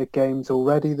load of games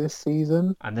already this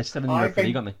season. And they're still in the Europa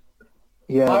League, aren't they?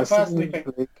 Yeah, I personally think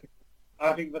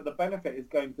that the benefit is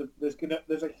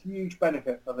there's a huge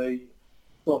benefit for the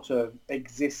sort of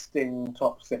existing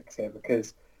top six here,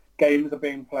 because games are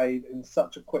being played in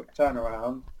such a quick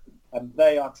turnaround, and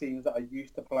they are teams that are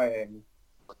used to playing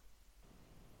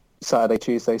Saturday,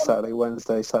 Tuesday, Saturday,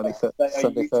 Wednesday, Saturday,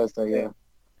 Sunday, Thursday, yeah.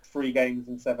 3 games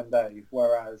in 7 days,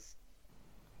 whereas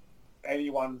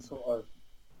anyone sort of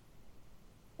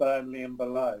Burnley and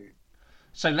below.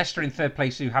 So Leicester in third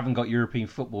place, who haven't got European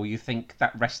football, you think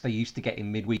that rest they used to get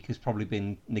in midweek has probably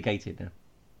been negated now?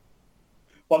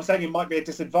 Well, I'm saying it might be a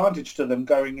disadvantage to them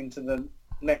going into the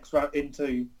next round,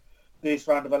 into this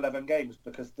round of 11 games,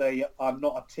 because they are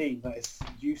not a team that is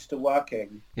used to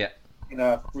working in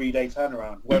a 3-day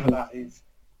turnaround, whether that is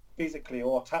physically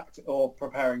or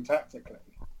preparing tactically.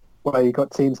 Well, you've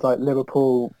got teams like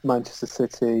Liverpool, Manchester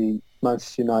City,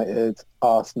 Manchester United,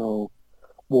 Arsenal,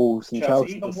 Wolves and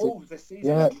Chelsea. Even Wolves this season.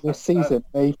 Yeah, this season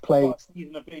they've played.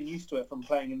 Season of being used to it from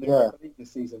playing in the Europa League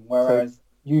this season. Whereas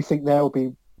you think they'll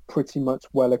be pretty much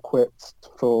well equipped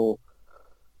for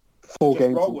 4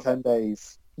 games in 10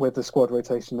 days with the squad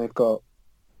rotation they've got?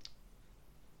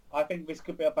 I think this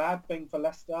could be a bad thing for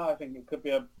Leicester. I think it could be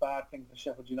a bad thing for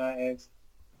Sheffield United.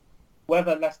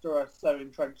 Whether Leicester are so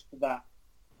entrenched that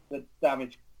the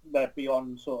damage they're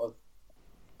beyond sort of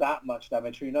that much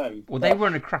damage, who knows? Well, they were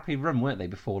in a crappy run, weren't they,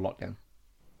 before lockdown?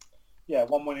 Yeah,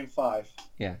 1 win in 5.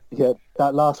 Yeah. Yeah,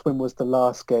 that last win was the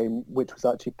last game which was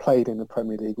actually played in the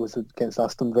Premier League, was against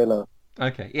Aston Villa.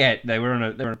 Okay, yeah, they were on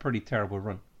a pretty terrible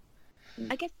run.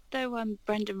 I guess though,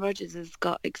 Brendan Rodgers has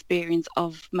got experience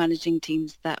of managing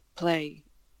teams that play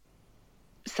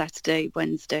Saturday,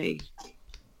 Wednesday.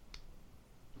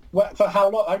 Well, for how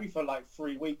long? Only for like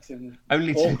 3 weeks in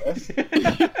August.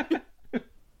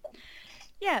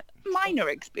 Yeah, minor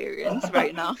experience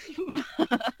right now.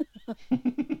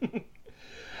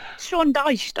 Sean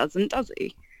Dyche doesn't, does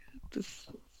he?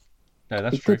 No,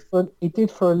 that's true. He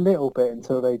did for a little bit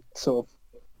until they sort of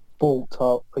bought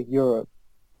out of Europe,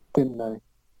 didn't they?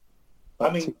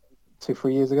 Like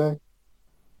 2-3 years ago.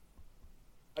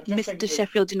 Mr.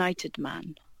 Sheffield United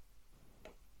man.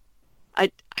 I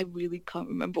really can't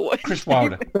remember what. Chris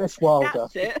Wilder. Chris Wilder.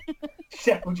 That's it.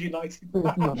 Sheffield United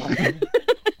man.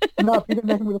 No, be the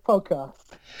name of the podcast.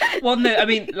 Well, no, I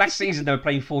mean, last season they were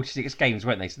playing 46 games,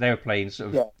 weren't they? So they were playing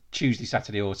sort of Tuesday,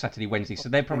 Saturday, or Saturday, Wednesday. So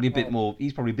they're probably a bit more.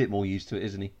 He's probably a bit more used to it,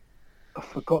 isn't he? I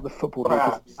forgot the football league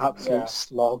was an absolute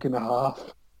slog and a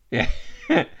half. Yeah.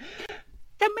 Then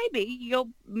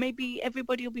maybe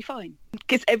everybody will be fine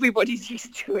because everybody's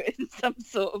used to it in some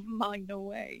sort of minor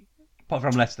way. Apart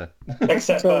from Leicester.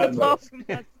 Except Apart from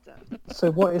Leicester.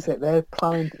 So what is it? They're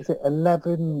planning. Is it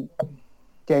 11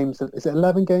 games? Is it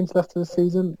 11 games left of the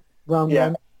season? Round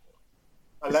one.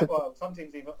 Well, some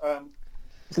teams even.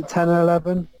 Is it 10 or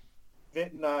 11?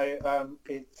 No,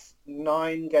 it's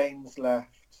 9 games left,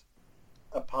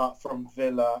 apart from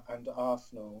Villa and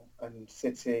Arsenal and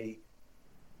City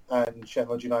and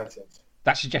Sheffield United.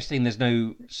 That's suggesting there's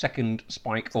no second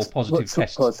spike or positive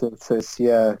test. Positives,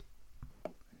 yeah.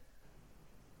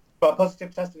 But a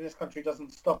positive test in this country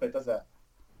doesn't stop it, does it?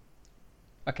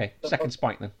 Okay, second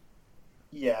spike then.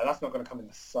 Yeah, that's not going to come in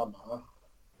the summer.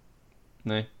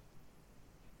 No.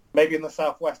 Maybe in the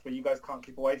southwest where you guys can't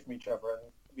keep away from each other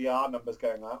and the R numbers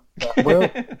going up.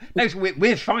 But... No,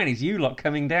 we're fine. It's you lot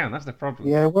coming down. That's the problem.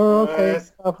 Yeah, we're okay.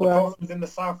 The problem's in the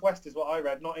southwest is what I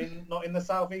read, not in the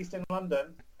southeast in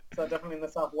London. So definitely in the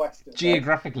southwest.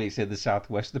 Geographically, it's in the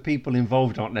southwest. The people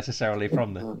involved aren't necessarily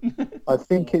from there. I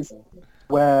think it's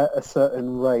where a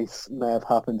certain race may have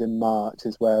happened in March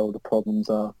is where all the problems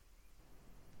are.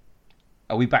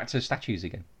 Are we back to statues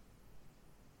again?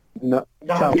 No.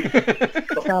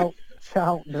 Cheltenham.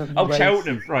 Oh,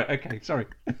 Cheltenham. Right, okay, sorry.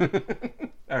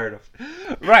 Fair enough.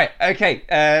 Right, okay.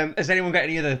 Has anyone got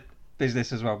any other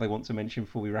business as well they want to mention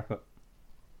before we wrap up?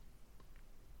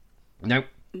 No.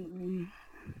 That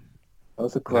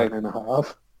was a groan and a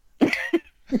half. It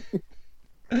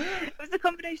was a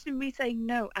combination of me saying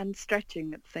no and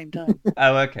stretching at the same time.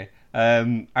 Oh, okay.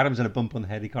 Adam's had a bump on the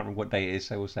head. He can't remember what day it is,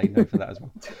 so we'll say no for that as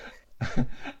well.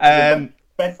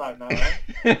 Bedside now, right?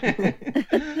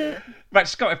 Right,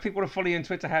 Scott, if people want to follow you on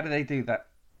Twitter, how do they do that?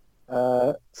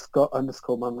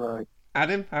 Scott_Munro.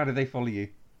 Adam, how do they follow you?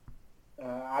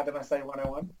 Adam SA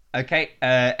 101. Okay,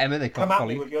 Emma, they can't Come at follow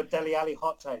me you. with your Deli Alley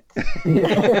hot takes.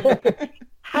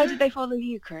 How did they follow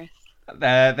you, Chris?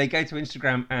 They go to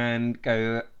Instagram and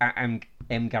go at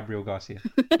M. Gabriel Garcia.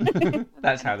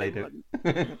 That's how they do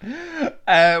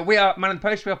it. We are Man of the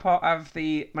Post. We are part of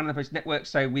the Man of the Post network,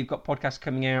 so we've got podcasts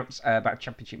coming out about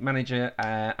Championship Manager,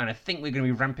 and I think we're going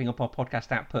to be ramping up our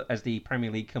podcast output as the Premier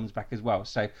League comes back as well.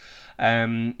 So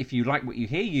if you like what you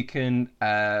hear, you can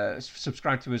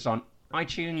subscribe to us on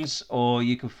iTunes, or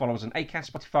you can follow us on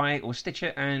Acast, Spotify, or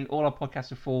Stitcher, and all our podcasts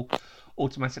will fall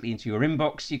automatically into your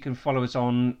inbox. You can follow us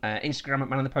on Instagram at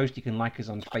Man on the Post. You can like us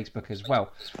on Facebook as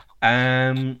well.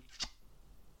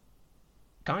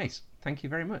 Guys, thank you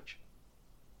very much.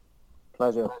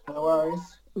 Pleasure. No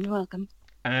worries. You're welcome.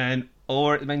 And all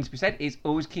that remains to be said is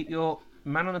always keep your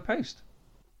man on the post.